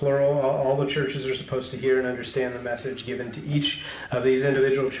 It's a plural. All the churches are supposed to hear and understand the message given to each of these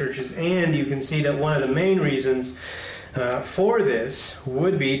individual churches. And you can see that one of the main reasons for this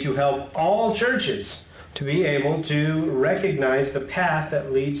would be to help all churches to be able to recognize the path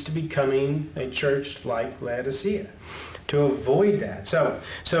that leads to becoming a church like Laodicea, to avoid that. So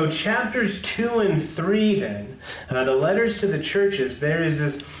chapters 2 and 3 then, the letters to the churches, there's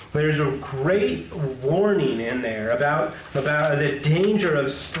a great warning in there about the danger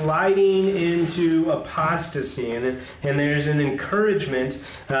of sliding into apostasy, and there's an encouragement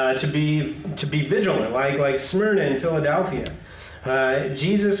to be vigilant, like Smyrna and Philadelphia.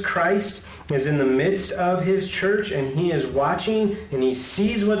 Jesus Christ is in the midst of his church, and he is watching, and he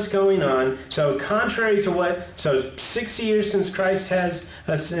sees what's going on. So 6 years since Christ has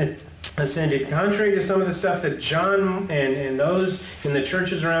ascended, contrary to some of the stuff that John and those in the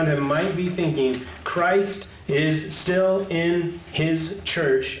churches around him might be thinking, Christ is still in his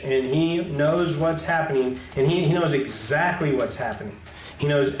church, and he knows what's happening, and he knows exactly what's happening. He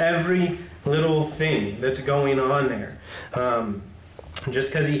knows every little thing that's going on there.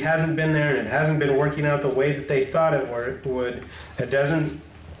 Just because he hasn't been there and it hasn't been working out the way that they thought it would, it doesn't.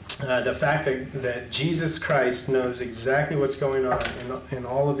 The fact that Jesus Christ knows exactly what's going on in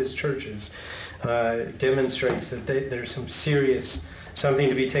all of his churches demonstrates that there's something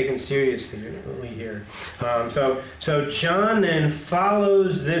to be taken seriously here. So John then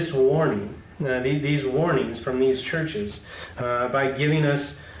follows this warning, these warnings from these churches, by giving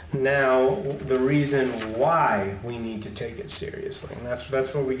us now the reason why we need to take it seriously. And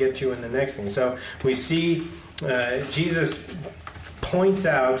that's what we get to in the next thing. So we see Jesus points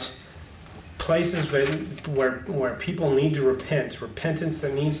out places where people need to repentance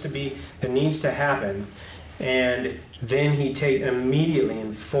that needs to happen. And then he immediately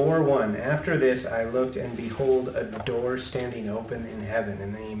in 4:1, after this I looked, and behold, a door standing open in heaven.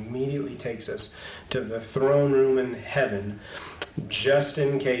 And then he immediately takes us to the throne room in heaven, just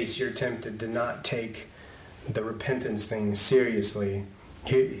in case you're tempted to not take the repentance thing seriously.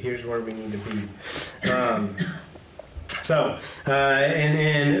 Here's where we need to be.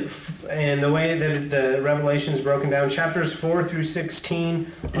 And the way that the Revelation is broken down, chapters 4 through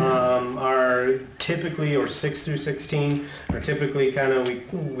 16 are typically, or 6 through 16 are typically kind of,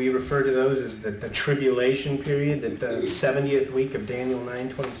 we refer to those as the tribulation period, the 70th week of Daniel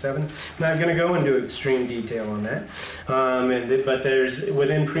 9:27. I'm not going to go into extreme detail on that, but there's,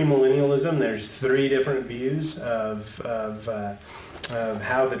 within premillennialism, there's 3 different views of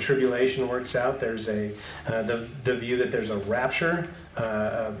how the tribulation works out. There's the view that there's a rapture,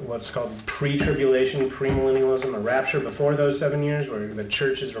 what's called pre-tribulation, premillennialism, a rapture before those 7 years where the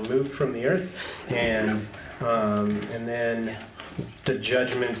church is removed from the earth, and then the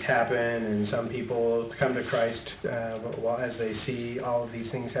judgments happen and some people come to Christ as they see all of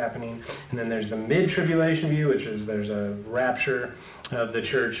these things happening. And then there's the mid-tribulation view, which is there's a rapture of the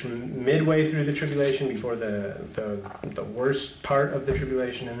church midway through the tribulation before the worst part of the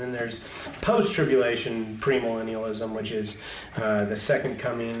tribulation. And then there's post-tribulation premillennialism, which is the second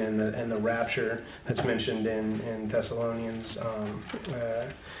coming and the rapture that's mentioned in Thessalonians.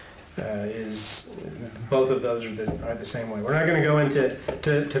 Is both of those are the same way. We're not going to go into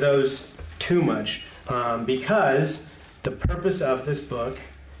those too much because the purpose of this book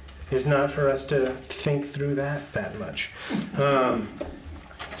is not for us to think through that much.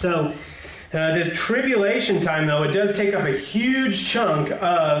 So the tribulation time, though, it does take up a huge chunk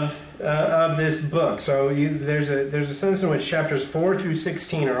of this book. So there's a sense in which chapters 4 through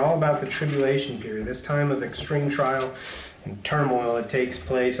 16 are all about the tribulation period, this time of extreme trial and turmoil that takes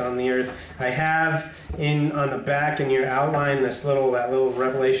place on the earth. I have on the back in your outline that little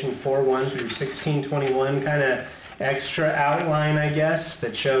Revelation 4:1 through 16:21 kind of extra outline, I guess,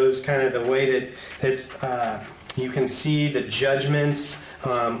 that shows kind of the way that it's you can see the judgments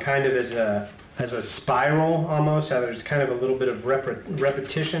kind of as a spiral almost. How there's kind of a little bit of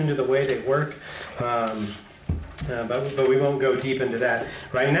repetition to the way they work. But we won't go deep into that.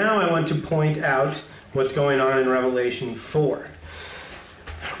 Right now I want to point out what's going on in Revelation 4.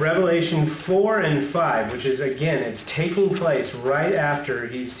 Revelation 4 and 5, which is, again, it's taking place right after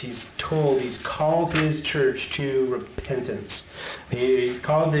he's called his church to repentance. He's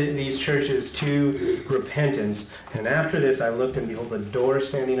called these churches to repentance. And after this I looked, and behold, a door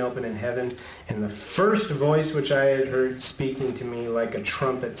standing open in heaven, and the first voice which I had heard speaking to me like a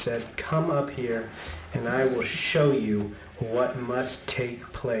trumpet said, "Come up here, and I will show you what must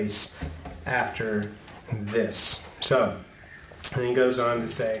take place after this." So, and he goes on to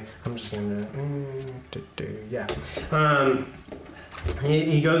say, I'm just going to,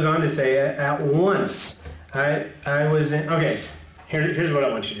 he goes on to say, at once I was in, okay, here's what I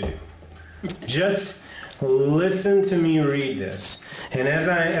want you to do. Just listen to me read this. And as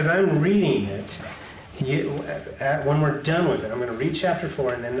I'm reading it, when we're done with it, I'm going to read chapter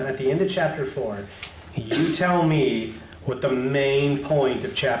 4, and then at the end of chapter 4, you tell me what the main point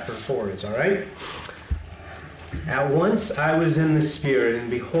of chapter 4 is, all right? At once I was in the Spirit, and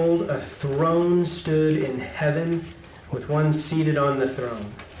behold, a throne stood in heaven, with one seated on the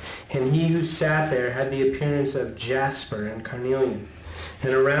throne. And he who sat there had the appearance of jasper and carnelian.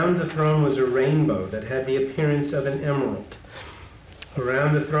 And around the throne was a rainbow that had the appearance of an emerald.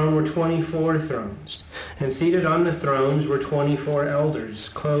 Around the throne were 24 thrones, and seated on the thrones were 24 elders,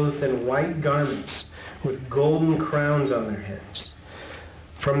 clothed in white garments, with golden crowns on their heads.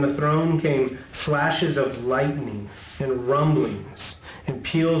 From the throne came flashes of lightning and rumblings and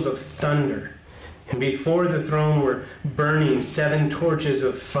peals of thunder. And before the throne were burning 7 torches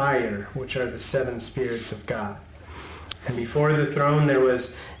of fire, which are the 7 spirits of God. And before the throne there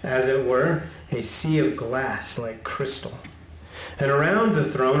was, as it were, a sea of glass like crystal. And around the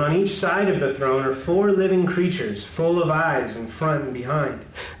throne, on each side of the throne, are 4 living creatures, full of eyes in front and behind.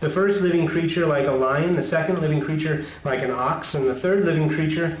 The first living creature like a lion, the second living creature like an ox, and the third living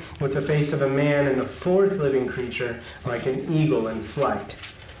creature with the face of a man, and the fourth living creature like an eagle in flight.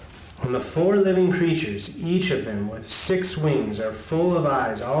 And the 4 living creatures, each of them with 6 wings, are full of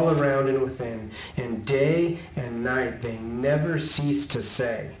eyes all around and within, and day and night they never cease to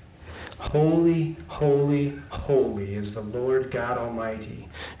say, "Holy, holy, holy is the Lord God Almighty,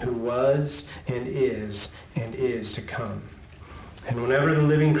 who was and is to come." And whenever the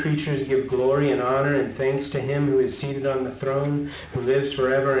living creatures give glory and honor and thanks to him who is seated on the throne, who lives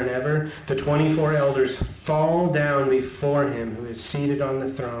forever and ever, the 24 elders fall down before him who is seated on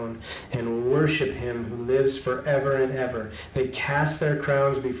the throne and worship him who lives forever and ever. They cast their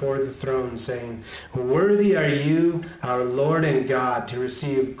crowns before the throne, saying, "Worthy are you, our Lord and God, to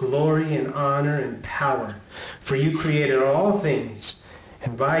receive glory and honor and power. For you created all things,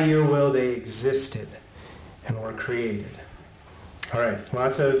 and by your will they existed and were created." All right,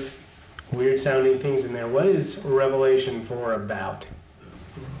 lots of weird sounding things in there. What is Revelation 4 about?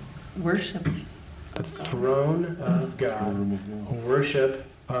 Worship. The throne of God. Worship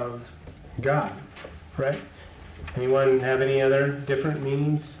of God, right? Anyone have any other different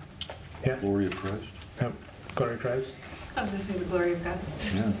meanings? Yeah? Glory of Christ. Oh, glory of Christ. I was going to say the glory of God.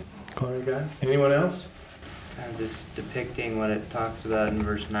 Yeah. Glory of God. Anyone else? Just depicting what it talks about in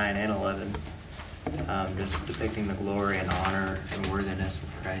verse 9 and 11. Just depicting the glory and honor and worthiness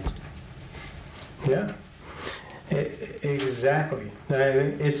of Christ. Yeah. Exactly.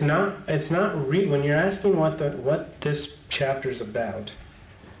 It's not when you're asking what this chapter's about,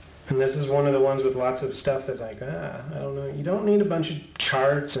 And this is one of the ones with lots of stuff that I don't know. You don't need a bunch of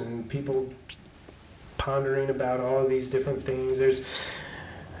charts and people pondering about all of these different things. There's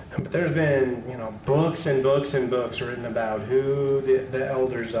been, books and books and books written about who the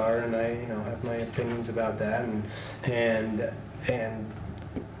elders are, and I, have my opinions about that, and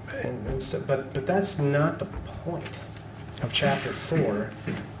stuff. But that's not the point of chapter 4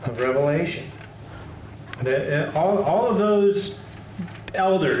 of Revelation. All of those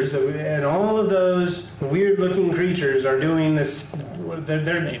elders and all of those weird-looking creatures are doing this.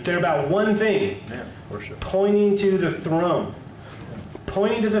 They're about one thing: Worship. pointing to the throne.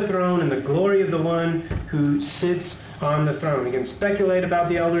 Pointing to the throne and the glory of the one who sits on the throne. We can speculate about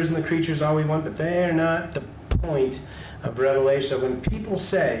the elders and the creatures all we want, but they're not the point of Revelation. So when people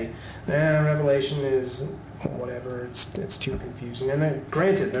say, Revelation is whatever, it's too confusing. And then,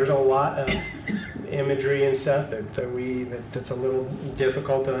 granted, there's a lot of imagery and stuff that's a little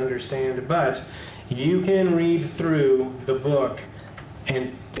difficult to understand, but you can read through the book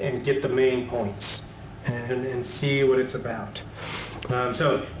and get the main points and see what it's about.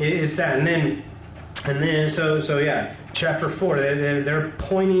 So it's that, and then so yeah. Chapter 4, they're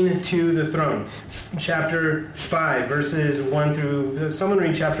pointing to the throne. Chapter 5, verses 1 through. Someone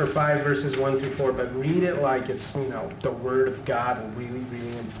read chapter 5, verses 1 through 4, but read it like it's the Word of God and really,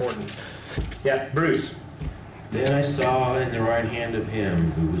 really important. Yeah, Bruce. Then I saw in the right hand of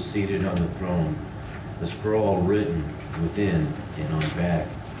him who was seated on the throne a scroll written within and on back,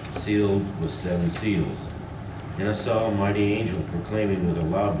 sealed with 7 seals. And I saw a mighty angel proclaiming with a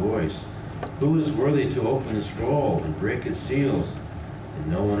loud voice, "Who is worthy to open the scroll and break its seals?"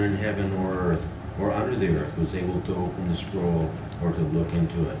 And no one in heaven or earth or under the earth was able to open the scroll or to look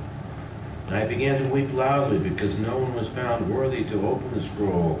into it. And I began to weep loudly because no one was found worthy to open the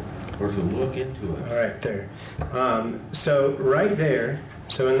scroll or to look into it. All right, there. So right there,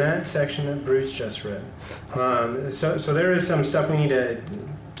 so in that section that Bruce just read, so there is some stuff we need to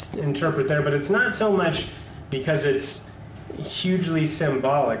interpret there, but it's not so much because it's hugely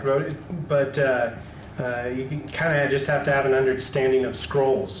symbolic, but you kind of just have to have an understanding of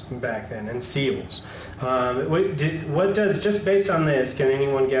scrolls back then and seals. What does, just based on this, can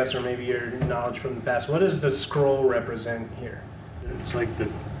anyone guess, or maybe your knowledge from the past, what does the scroll represent here? It's like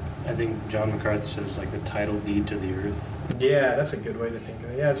I think John MacArthur says, like the title deed to the earth. Yeah, that's a good way to think of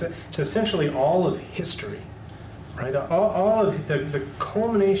it. Yeah, it's essentially all of history. Right, all of the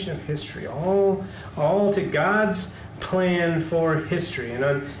culmination of history, all to God's plan for history,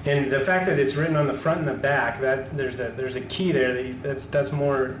 and the fact that it's written on the front and the back, that there's a key there. That's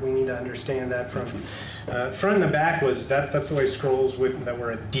more we need to understand that from front and the back was that's the way scrolls that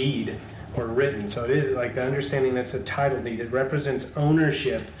were a deed were written. So it is like the understanding that's a title deed. It represents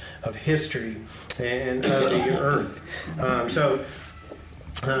ownership of history and of the earth.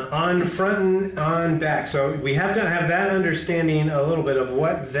 On front and on back. So we have to have that understanding a little bit of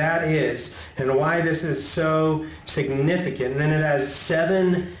what that is and why this is so significant. And then it has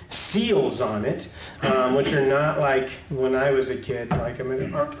 7 seals on it, which are not like when I was a kid, like I'm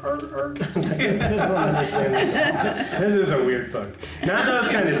in I don't understand this. This is a weird book. Not those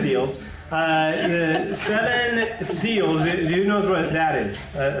kind of seals. 7 seals. Who knows what that is?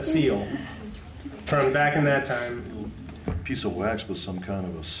 A seal from back in that time. Piece of wax with some kind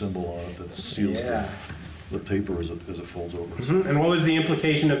of a symbol on it that seals the paper as it folds over. Mm-hmm. And what was the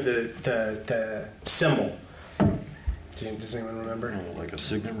implication of the symbol? Does anyone remember? Like a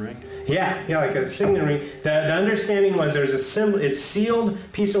signet ring? Yeah, like a signet ring. The understanding was there's a symbol. It's sealed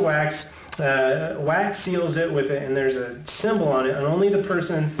piece of wax. Wax seals it with it, and there's a symbol on it, and only the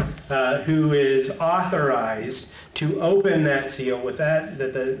person who is authorized to open that seal with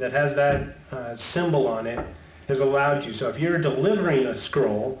that has that symbol on it is allowed to. So if you're delivering a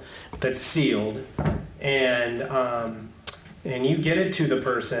scroll that's sealed and you get it to the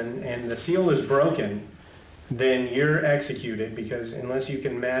person and the seal is broken, then you're executed, because unless you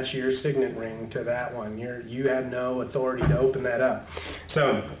can match your signet ring to that one, you had no authority to open that up.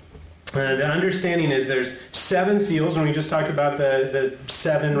 So the understanding is there's 7 seals, and we just talked about the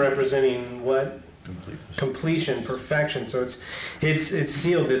 7 representing what? Completion, perfection. So it's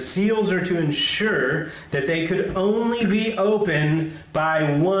sealed. The seals are to ensure that they could only be opened by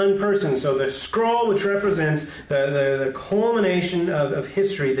one person. So the scroll, which represents the culmination of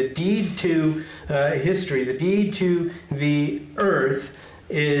history, the deed to history, the deed to the earth,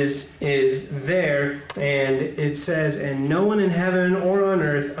 is there, and it says, "And no one in heaven or on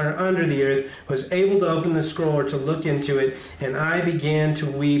earth or under the earth was able to open the scroll or to look into it, and I began to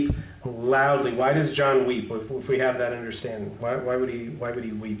weep loudly." Why does John weep? If we have that understanding, why would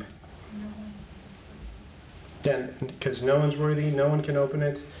he weep? Then, because no one's worthy, no one can open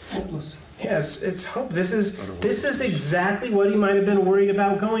it. Hopeless. Yes, it's hope. This is exactly what he might have been worried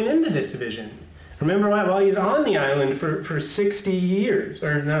about going into this vision. Remember while he's on the island for 60 years,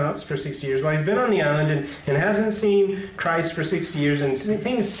 or no, not for 60 years, while he's been on the island and hasn't seen Christ for 60 years, and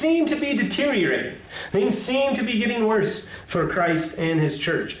things seem to be deteriorating. Things seem to be getting worse for Christ and his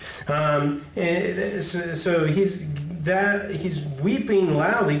church. So he's weeping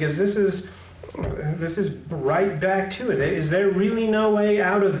loudly because this is right back to it. Is there really no way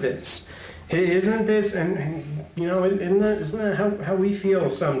out of this? Isn't this, and you know, isn't that how we feel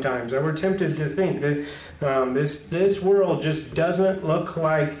sometimes? That we're tempted to think that this world just doesn't look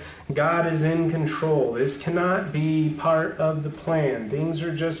like God is in control. This cannot be part of the plan. Things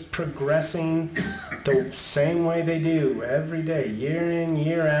are just progressing the same way they do every day, year in,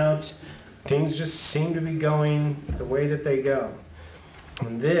 year out. Things just seem to be going the way that they go.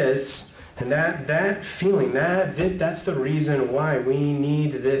 And that feeling, that's the reason why we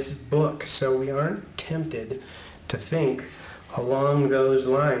need this book, so we aren't tempted to think along those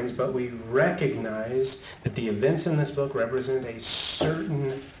lines, but we recognize that the events in this book represent a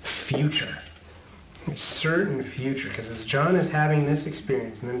certain future. A certain future, because as John is having this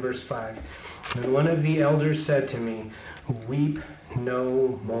experience, and then verse 5, and one of the elders said to me, "Weep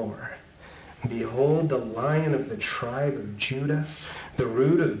no more. Behold, the Lion of the tribe of Judah, the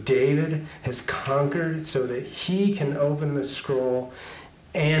Root of David, has conquered so that he can open the scroll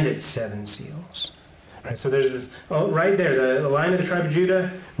and its 7 seals." Right, so there's this, right there, the Lion of the tribe of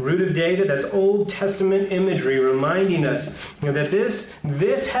Judah, Root of David. That's Old Testament imagery reminding us that this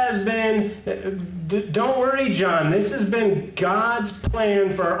has been, don't worry, John, this has been God's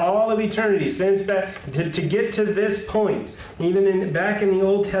plan for all of eternity, since back to get to this point. Even back in the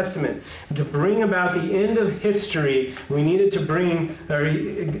Old Testament, to bring about the end of history, we needed to bring,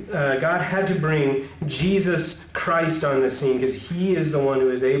 God had to bring Jesus Christ on the scene, because he is the one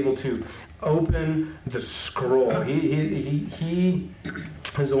who is able to open the scroll. He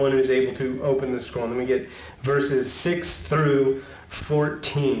is the one who is able to open the scroll. And then we get verses 6 through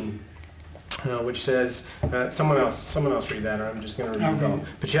 14, which says, someone else read that, or I'm just going to read it all.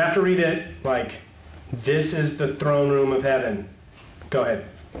 But you have to read it like, this is the throne room of heaven. Go ahead.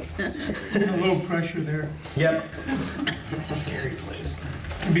 A little pressure there. Yep. Scary place.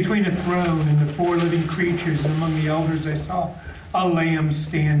 And between the throne and the 4 living creatures and among the elders I saw a lamb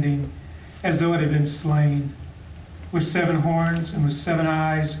standing, as though it had been slain, with 7 horns and with 7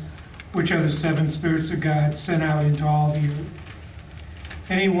 eyes, which are the 7 spirits of God sent out into all the earth.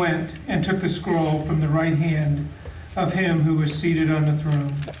 And he went and took the scroll from the right hand of him who was seated on the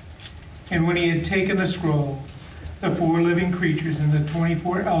throne. And when he had taken the scroll, the 4 living creatures and the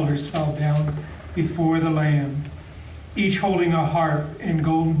 24 elders fell down before the Lamb, each holding a harp and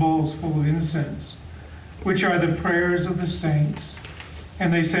golden bowls full of incense, which are the prayers of the saints.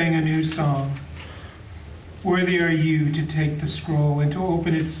 And they sang a new song. Worthy are you to take the scroll and to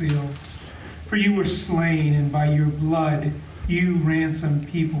open its seals. For you were slain, and by your blood you ransomed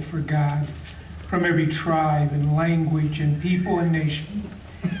people for God from every tribe and language and people and nation.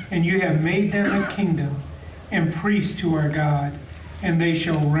 And you have made them a kingdom and priests to our God, and they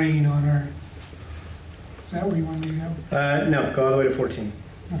shall reign on earth. Is that where you want me to go? No, go all the way to 14.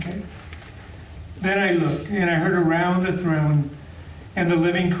 Okay. Then I looked, and I heard around the throne and the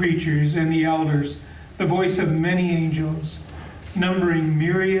living creatures and the elders the voice of many angels, numbering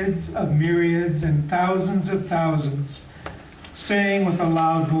myriads and thousands of thousands, saying with a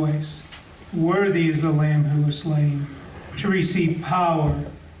loud voice, "Worthy is the Lamb who was slain, to receive power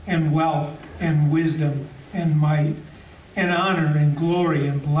and wealth and wisdom and might and honor and glory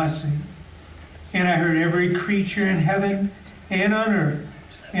and blessing." And I heard every creature in heaven and on earth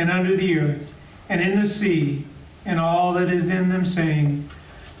and under the earth and in the sea and all that is in them saying,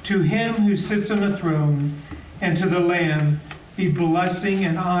 "To him who sits on the throne and to the Lamb be blessing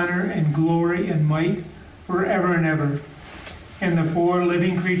and honor and glory and might forever and ever." And the 4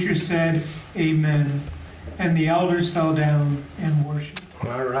 living creatures said, "Amen." And the elders fell down and worshiped.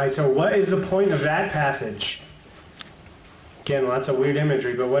 All right, so what is the point of that passage? Again, lots of weird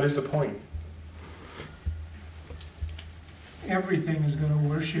imagery, but what is the point? Everything is going to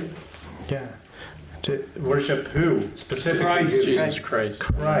worship. Yeah. To worship who? Specifically Christ. who? Jesus Christ.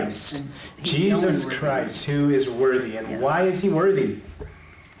 Christ. He's Jesus the only Christ, who is worthy. And why is he worthy?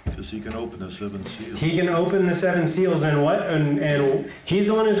 Because he can open the 7 seals. He can open the 7 seals, and what? And he's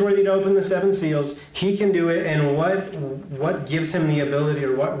the one who's worthy to open the 7 seals. He can do it, and what gives him the ability,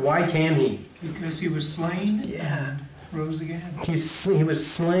 or what? Why can he? Because he was slain. Yeah. Rose again. He was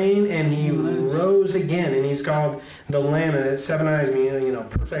slain and he rose again, and he's called the Lamb. And 7 eyes mean,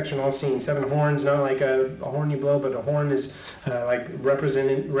 perfection, all seeing. 7 horns, not like a horn you blow, but a horn is like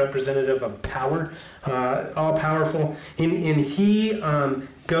representative of power, all powerful. And he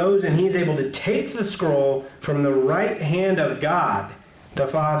goes and he's able to take the scroll from the right hand of God, the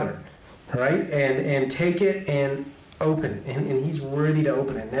Father, right, and take it and open, and he's worthy to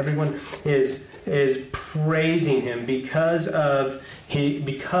open it. And everyone is praising him because of his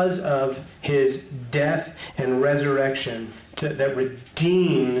death and resurrection that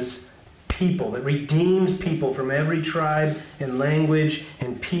redeems people from every tribe and language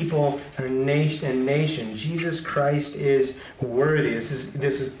and people and nation. Jesus Christ is worthy.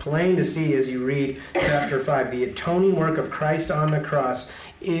 This is plain to see as you read chapter 5. The atoning work of Christ on the cross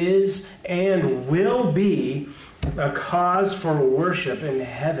is and will be a cause for worship in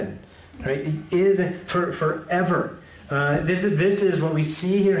heaven. Right? It is forever. This is what we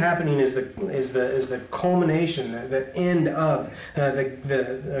see here happening is the culmination, the end of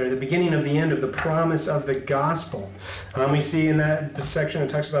the beginning of the end of the promise of the gospel. We see in that section it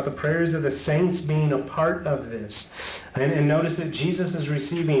talks about the prayers of the saints being a part of this, and notice that Jesus is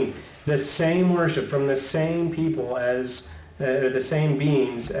receiving the same worship from the same people as the same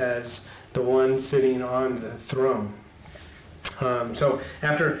beings as the one sitting on the throne. So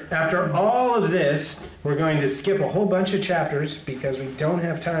after all of this, we're going to skip a whole bunch of chapters because we don't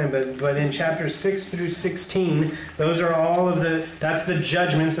have time. But in chapters 6 through 16, those are all of that's the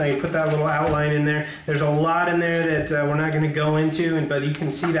judgments. I put that little outline in there. There's a lot in there that we're not going to go into, but you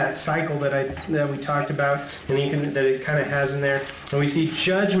can see that cycle that we talked about, and that it kind of has in there. And we see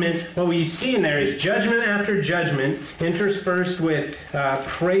judgment. What we see in there is judgment after judgment, interspersed with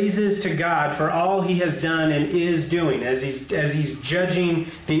praises to God for all He has done and is doing as He's judging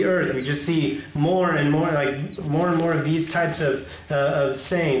the earth. We just see more and more of these types of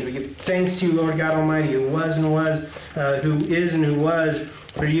sayings. We give thanks to you, Lord God Almighty, who was and was, who is and who was.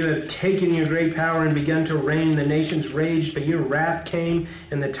 For you have taken your great power and begun to reign. The nations raged, but your wrath came,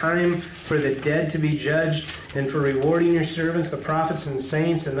 and the time for the dead to be judged, and for rewarding your servants, the prophets and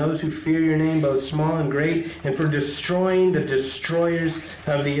saints, and those who fear your name, both small and great, and for destroying the destroyers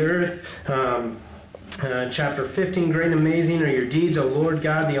of the earth. Chapter 15, great and amazing are your deeds, O Lord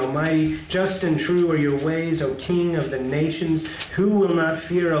God the Almighty. Just and true are your ways, O King of the nations. Who will not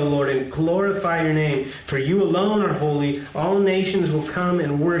fear, O Lord, and glorify your name? For you alone are holy. All nations will come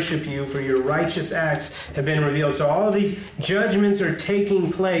and worship you, for your righteous acts have been revealed. So all of these judgments are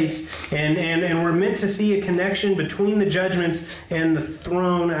taking place, and we're meant to see a connection between the judgments and the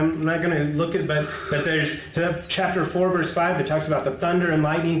throne. I'm not going to look at but there's chapter 4, verse 5 that talks about the thunder and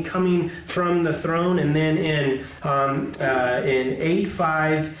lightning coming from the throne. And then in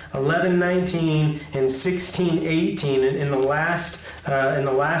 8:5, 11:19, and 16:18, in the last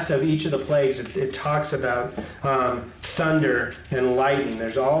of each of the plagues, it talks about thunder and lightning.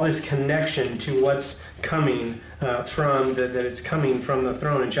 There's all this connection to what's coming that it's coming from the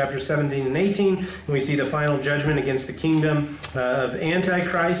throne. In chapter 17 and 18, we see the final judgment against the kingdom of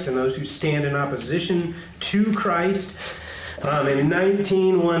Antichrist and those who stand in opposition to Christ. In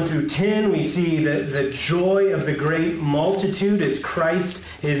 19, 1 through 10, we see the joy of the great multitude as Christ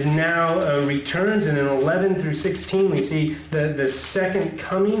is now returns. And in 11 through 16, we see the second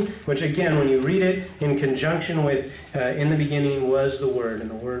coming, which again, when you read it in conjunction with in the beginning was the Word, and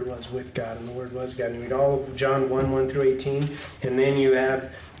the Word was with God, and the Word was God. And you read all of John 1 through 18, and then you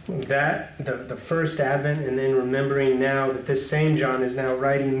have the first advent, and then remembering now that this same John is now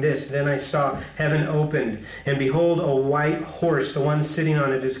writing this. Then I saw heaven opened, and behold, a white horse. The one sitting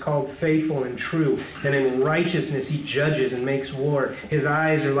on it is called Faithful and True, and in righteousness he judges and makes war. His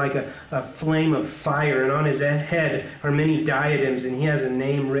eyes are like a flame of fire, and on his head are many diadems, and he has a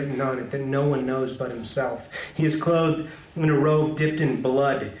name written on it that no one knows but himself. He is clothed in a robe dipped in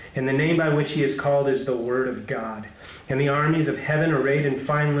blood, and the name by which he is called is the Word of God. And the armies of heaven, arrayed in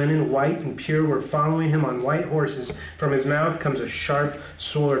fine linen, white and pure, were following him on white horses. From his mouth comes a sharp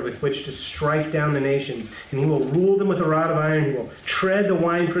sword with which to strike down the nations. And he will rule them with a rod of iron. He will tread the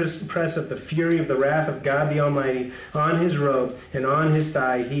winepress of the fury of the wrath of God the Almighty. On his robe and on his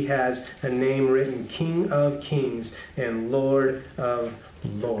thigh he has a name written, King of Kings and Lord of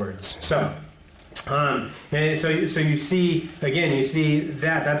Lords. So you see, again, you see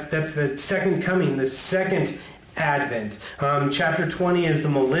that's the second coming, the second Advent. Chapter 20 is the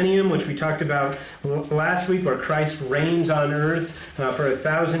millennium, which we talked about last week, where Christ reigns on earth for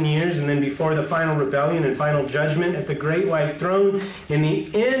 1,000 years, and then before the final rebellion and final judgment at the great white throne. In the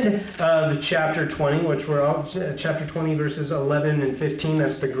end of chapter 20, which we're all chapter 20 verses 11 and 15,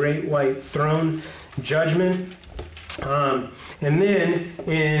 that's the great white throne judgment. And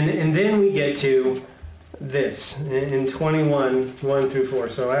then we get to this in 21, 1 through 4.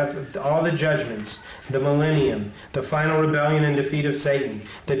 So after all the judgments, the millennium, the final rebellion and defeat of Satan,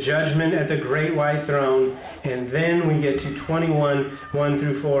 the judgment at the great white throne, and then we get to 21, 1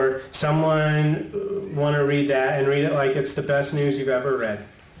 through 4. Someone want to read that and read it like it's the best news you've ever read.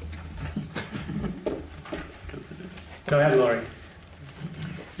 Go ahead, Lori.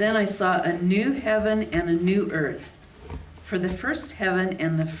 Then I saw a new heaven and a new earth. For the first heaven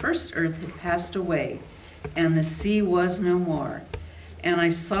and the first earth had passed away, and the sea was no more. And I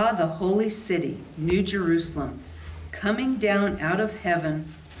saw the holy city, New Jerusalem, coming down out of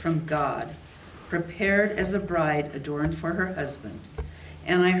heaven from God, prepared as a bride adorned for her husband.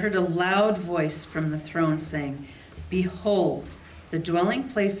 And I heard a loud voice from the throne saying, Behold, the dwelling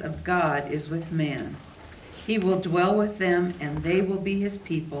place of God is with man. He will dwell with them, and they will be his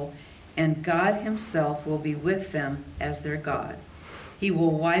people, and God himself will be with them as their God. He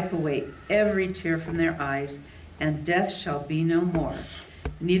will wipe away every tear from their eyes, and death shall be no more.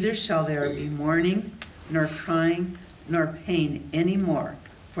 Neither shall there be mourning, nor crying, nor pain any more,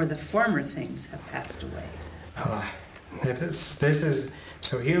 for the former things have passed away. This is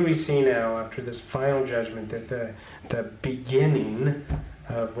so here we see now, after this final judgment, that the beginning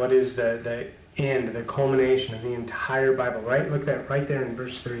of what is the end, the culmination of the entire Bible. Right? Look at right there in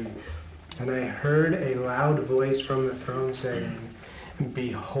verse 3. And I heard a loud voice from the throne saying,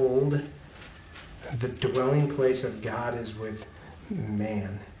 Behold, the dwelling place of God is with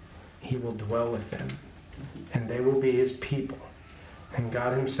man. He will dwell with them, and they will be his people. And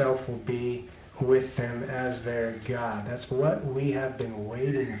God himself will be with them as their God. That's what we have been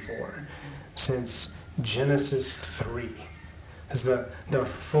waiting for since Genesis 3. Is the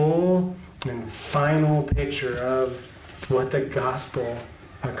full and final picture of what the gospel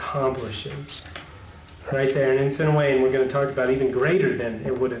accomplishes. Right there, and it's in a way, and we're going to talk about even greater than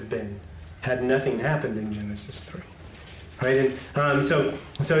it would have been had nothing happened in Genesis 3. Right, and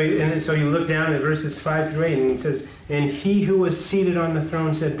so you look down at verses 5 through 8, and it says, And he who was seated on the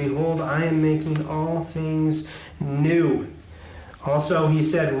throne said, Behold, I am making all things new. Also he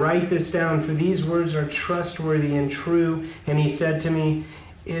said, Write this down, for these words are trustworthy and true. And he said to me,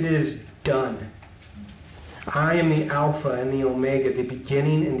 It is done. I am the Alpha and the Omega, the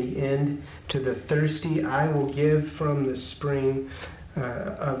beginning and the end. To the thirsty I will give from the spring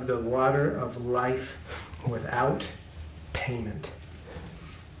of the water of life without payment.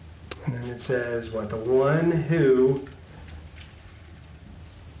 And then it says, what? The one who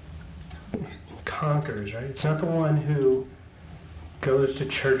conquers, right? It's not the one who goes to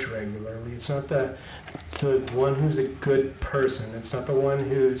church regularly. It's not the one who's a good person. It's not the one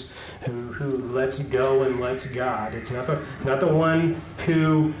who lets go and lets God. It's not the one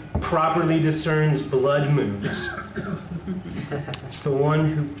who properly discerns blood moons. It's the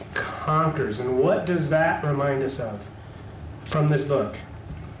one who conquers. And what does that remind us of from this book?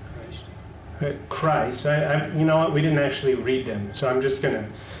 Christ. You know what? We didn't actually read them, so I'm just going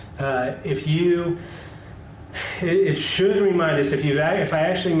to... It should remind us, if I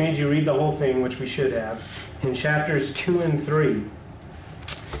actually made you read the whole thing, which we should have, in chapters 2 and 3.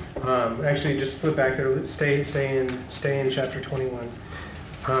 Actually, just flip back there. Stay in chapter 21.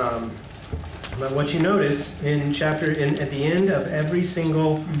 But what you notice at the end of every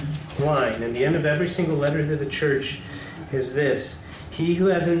single line, and the end of every single letter to the church, is this: He who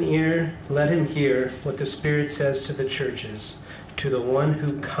has an ear, let him hear what the Spirit says to the churches. To the one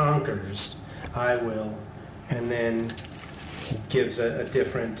who conquers, I will. And then gives a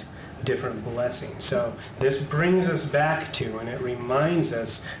different blessing. So this brings us back to, and it reminds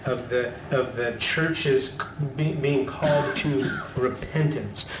us of the churches being called to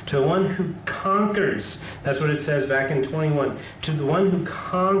repentance. To the one who conquers, that's what it says back in 21. To the one who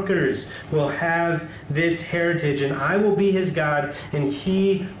conquers will have this heritage, and I will be his God, and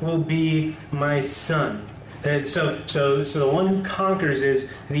he will be my son. So the one who conquers is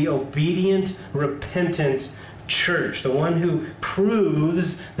the obedient, repentant church, the one who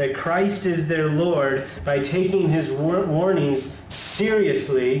proves that Christ is their Lord by taking his warnings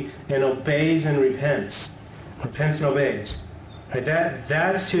seriously and obeys and repents. Repents and obeys. Right?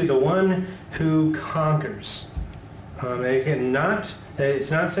 That's who the one who conquers. Again,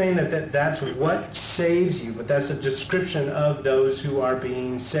 it's not saying that that's what saves you, but that's a description of those who are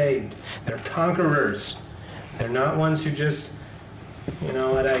being saved. They're conquerors. They're not ones who just,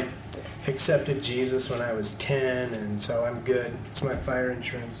 I accepted Jesus when I was 10, and so I'm good. It's my fire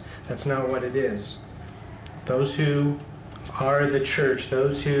insurance. That's not what it is. Those who are the church,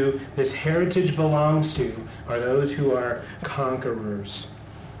 those who this heritage belongs to, are those who are conquerors.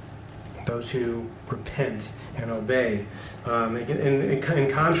 those who repent and obey.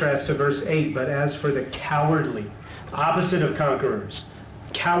 In contrast to verse 8, but as for the cowardly, opposite of conquerors,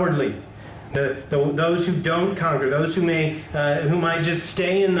 cowardly, those who don't conquer, those who might just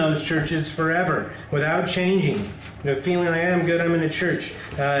stay in those churches forever without changing, feeling like I'm good, I'm in a church.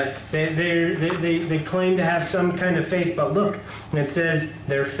 They claim to have some kind of faith, but look, it says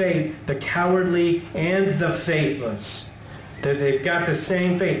their faith, the cowardly and the faithless. That they've got the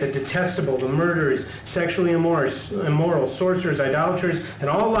same faith, the detestable, the murderers, sexually immoral, sorcerers, idolaters, and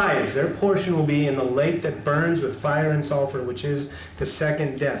all liars. Their portion will be in the lake that burns with fire and sulfur, which is the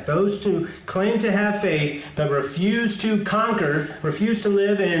second death. Those who claim to have faith but refuse to conquer, refuse to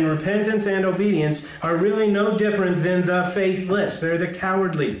live in repentance and obedience, are really no different than the faithless. They're the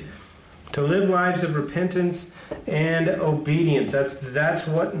cowardly. To live lives of repentance and obedience. That's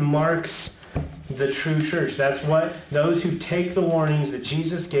what marks the true church. That's what those who take the warnings that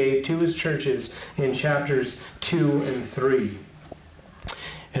Jesus gave to his churches in chapters 2 and 3.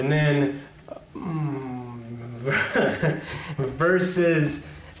 And then verses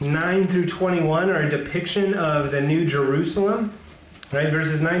 9 through 21 are a depiction of the New Jerusalem. Right?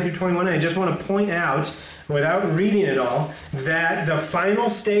 Verses 9 through 21. I just want to point out, without reading it all, that the final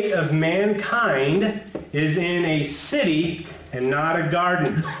state of mankind is in a city and not a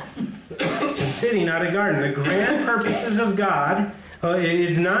garden. It's a city, not a garden. The grand purposes of God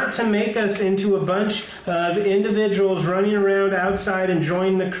is not to make us into a bunch of individuals running around outside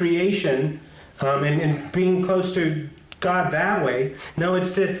enjoying the creation and being close to God that way. No,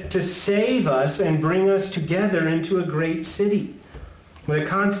 it's to save us and bring us together into a great city. With a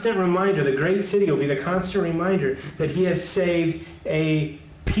constant reminder, the great city will be the constant reminder that he has saved a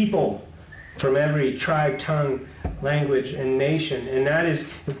people from every tribe, tongue, language, and nation. And that is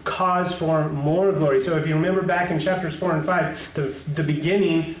cause for more glory. So if you remember back in chapters 4 and 5, the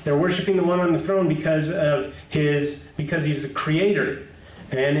beginning, they're worshiping the one on the throne because he's the creator.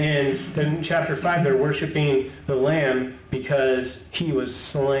 And in chapter 5, they're worshiping the Lamb because he was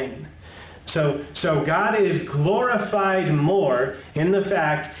slain. So God is glorified more in the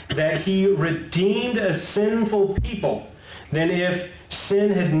fact that he redeemed a sinful people than if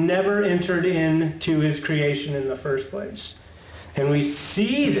sin had never entered into his creation in the first place. And we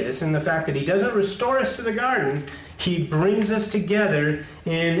see this in the fact that he doesn't restore us to the garden, he brings us together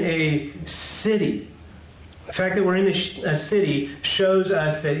in a city. The fact that we're in a city shows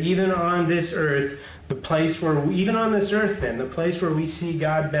us that even on this earth, the place where we see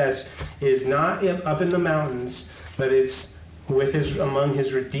God best is not up in the mountains, but it's among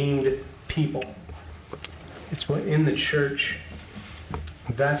his redeemed people. It's in the church.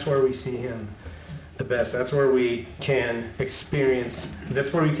 That's where we see him the best. That's where we can experience,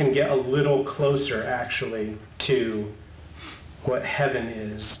 that's where we can get a little closer, actually, to what heaven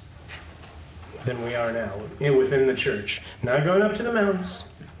is than we are now within the church. Not going up to the mountains.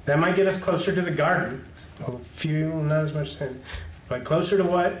 That might get us closer to the garden. A few, not as much sin. But closer to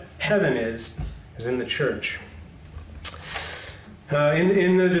what heaven is in the church.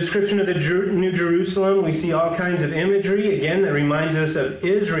 In the description of the New Jerusalem, we see all kinds of imagery, again, that reminds us of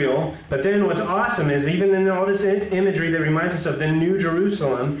Israel. But then what's awesome is even in all this imagery that reminds us of the New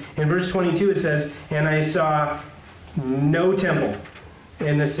Jerusalem, in verse 22 it says, "And I saw no temple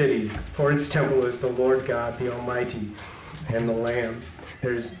in the city, for its temple is the Lord God, the Almighty, and the Lamb."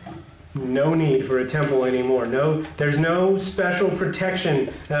 There's no need for a temple anymore. There's no special protection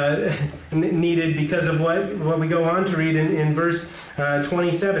needed because of what we go on to read in verse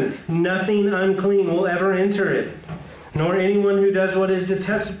 27. "Nothing unclean will ever enter it, nor anyone who does what is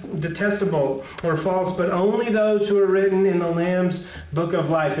detestable or false, but only those who are written in the Lamb's book of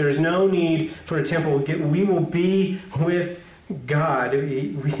life." There's no need for a temple. We will be with God.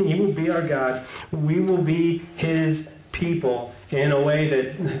 He will be our God. We will be his people in a way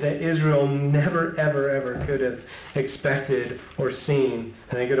that Israel never, ever, ever could have expected or seen.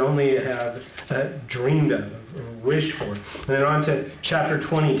 And they could only have dreamed of, or wished for. And then on to chapter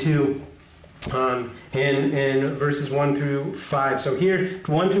 22, in verses 1 through 5. So here,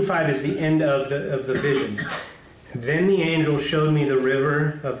 1 through 5 is the end of the vision. "Then the angel showed me the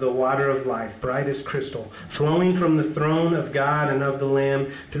river of the water of life, bright as crystal, flowing from the throne of God and of the Lamb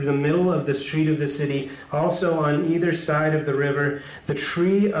through the middle of the street of the city. Also on either side of the river, the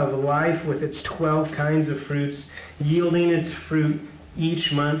tree of life with its 12 kinds of fruits, yielding its fruit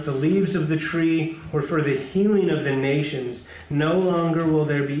each month. The leaves of the tree were for the healing of the nations. No longer will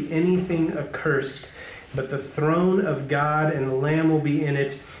there be anything accursed, but the throne of God and the Lamb will be in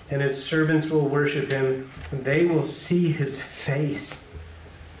it, and his servants will worship him. They will see his face,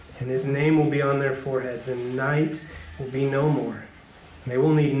 and his name will be on their foreheads, and night will be no more. They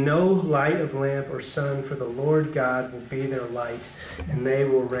will need no light of lamp or sun, for the Lord God will be their light, and they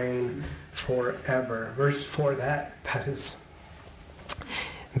will reign forever. Verse 4, that is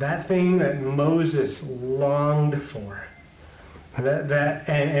that thing that Moses longed for.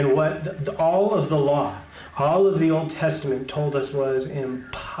 And what all of the law, all of the Old Testament told us was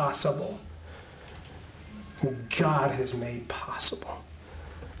impossible. God has made possible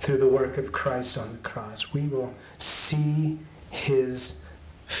through the work of Christ on the cross. We will see his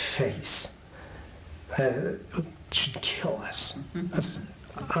face. It should kill us. That's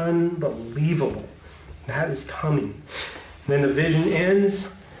unbelievable. That is coming. Then the vision ends.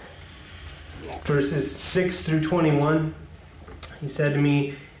 Verses 6 through 21. He said to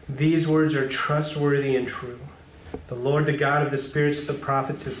me, "These words are trustworthy and true. The Lord, the God of the spirits of the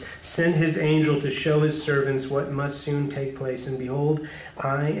prophets, has sent his angel to show his servants what must soon take place. And behold,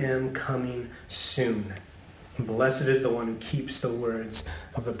 I am coming soon. Blessed is the one who keeps the words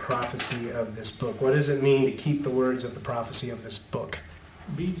of the prophecy of this book." What does it mean to keep the words of the prophecy of this book?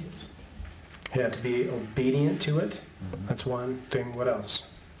 Obedience. You have to be obedient to it. That's one thing. What else?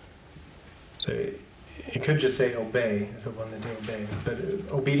 So it could just say obey if it wanted to obey. But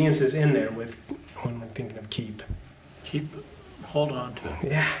obedience is in there with when we're thinking of keep. Hold on to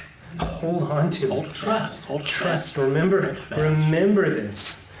it. Yeah. Hold on to Hold it. fast. Hold Trust. fast. Remember. Hold fast. Remember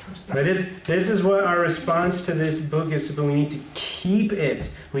this. Right, this is what our response to this book is. But we need to keep it.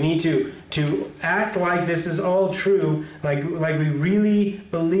 We need to act like this is all true, like we really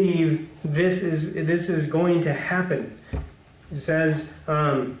believe this is going to happen. It says,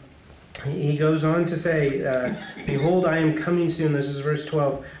 he goes on to say, "Behold, I am coming soon." This is verse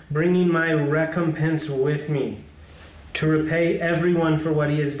 12. "Bringing my recompense with me, to repay everyone for what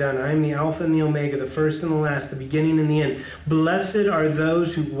he has done. I am the Alpha and the Omega, the first and the last, the beginning and the end. Blessed are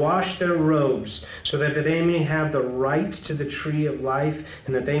those who wash their robes, so that they may have the right to the tree of life,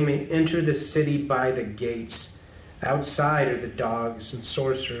 and that they may enter the city by the gates. Outside are the dogs and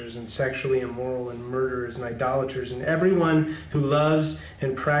sorcerers and sexually immoral and murderers and idolaters and everyone who loves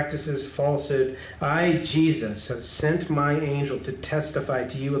and practices falsehood. I, Jesus, have sent my angel to testify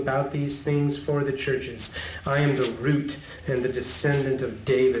to you about these things for the churches. I am the root and the descendant of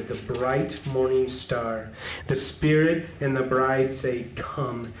David, the bright morning star. The Spirit and the bride say,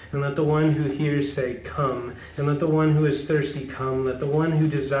 'Come.' And let the one who hears say, 'Come.' And let the one who is thirsty come. Let the one who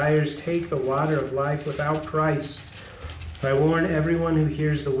desires take the water of life without price. I warn everyone who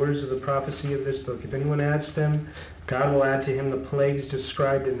hears the words of the prophecy of this book. If anyone adds to them, God will add to him the plagues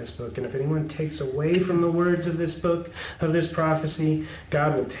described in this book. And if anyone takes away from the words of this book, of this prophecy,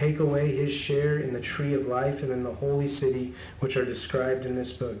 God will take away his share in the tree of life and in the holy city, which are described in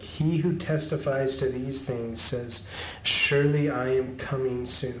this book. He who testifies to these things says, 'Surely I am coming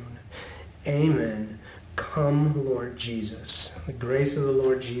soon.' Amen. Come, Lord Jesus." The grace of the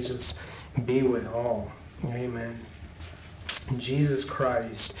Lord Jesus be with all. Amen. Jesus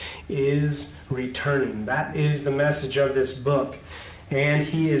Christ is returning. That is the message of this book. And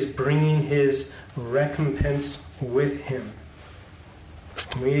he is bringing his recompense with him.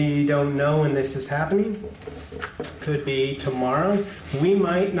 We don't know when this is happening. Could be tomorrow. We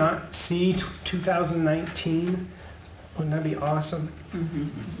might not see 2019. Wouldn't that be awesome?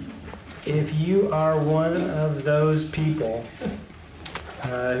 If you are one of those people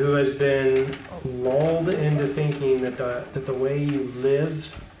who has been lulled into thinking that the way you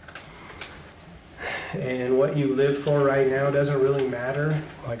live and what you live for right now doesn't really matter,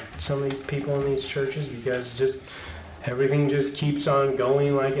 like some of these people in these churches, because just everything just keeps on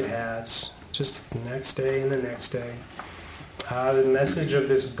going like it has, just the next day and the next day. The message of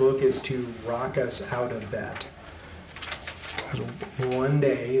this book is to rock us out of that. One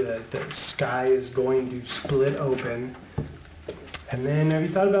day the sky is going to split open. And then, have you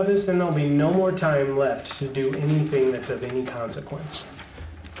thought about this? Then there'll be no more time left to do anything that's of any consequence.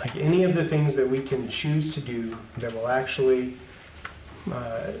 Like any of the things that we can choose to do that will actually,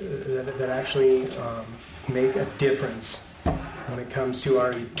 make a difference when it comes to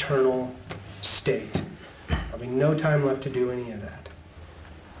our eternal state. There'll be no time left to do any of that.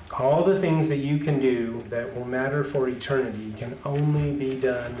 All the things that you can do that will matter for eternity can only be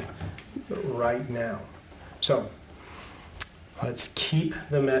done right now. So, let's keep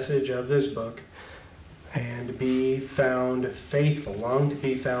the message of this book and be found faithful, long to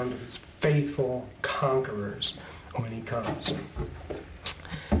be found as faithful conquerors when he comes.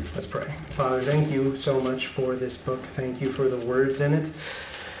 Let's pray. Father, thank you so much for this book. Thank you for the words in it.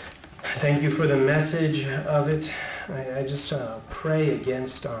 Thank you for the message of it. I just pray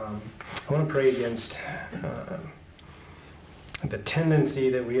against, the tendency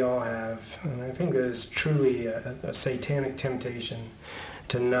that we all have, and I think that is truly a satanic temptation,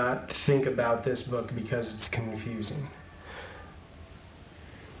 to not think about this book because it's confusing.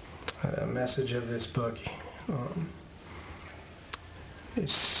 The message of this book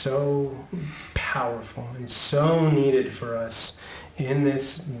is so powerful and so needed for us in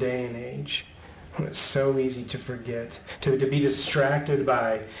this day and age. It's so easy to forget, to be distracted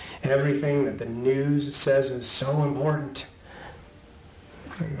by everything that the news says is so important.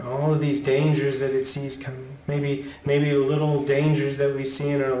 And all of these dangers that it sees coming. Maybe little dangers that we see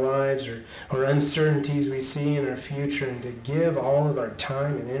in our lives or uncertainties we see in our future, and to give all of our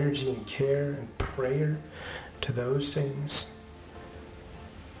time and energy and care and prayer to those things.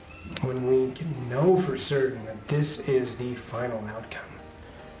 When we can know for certain that this is the final outcome.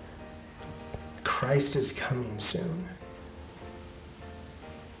 Christ is coming soon.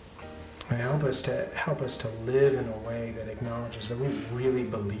 And help us to live in a way that acknowledges that we really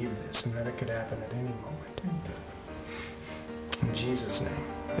believe this and that it could happen at any moment. In Jesus' name,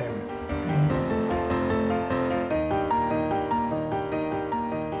 amen.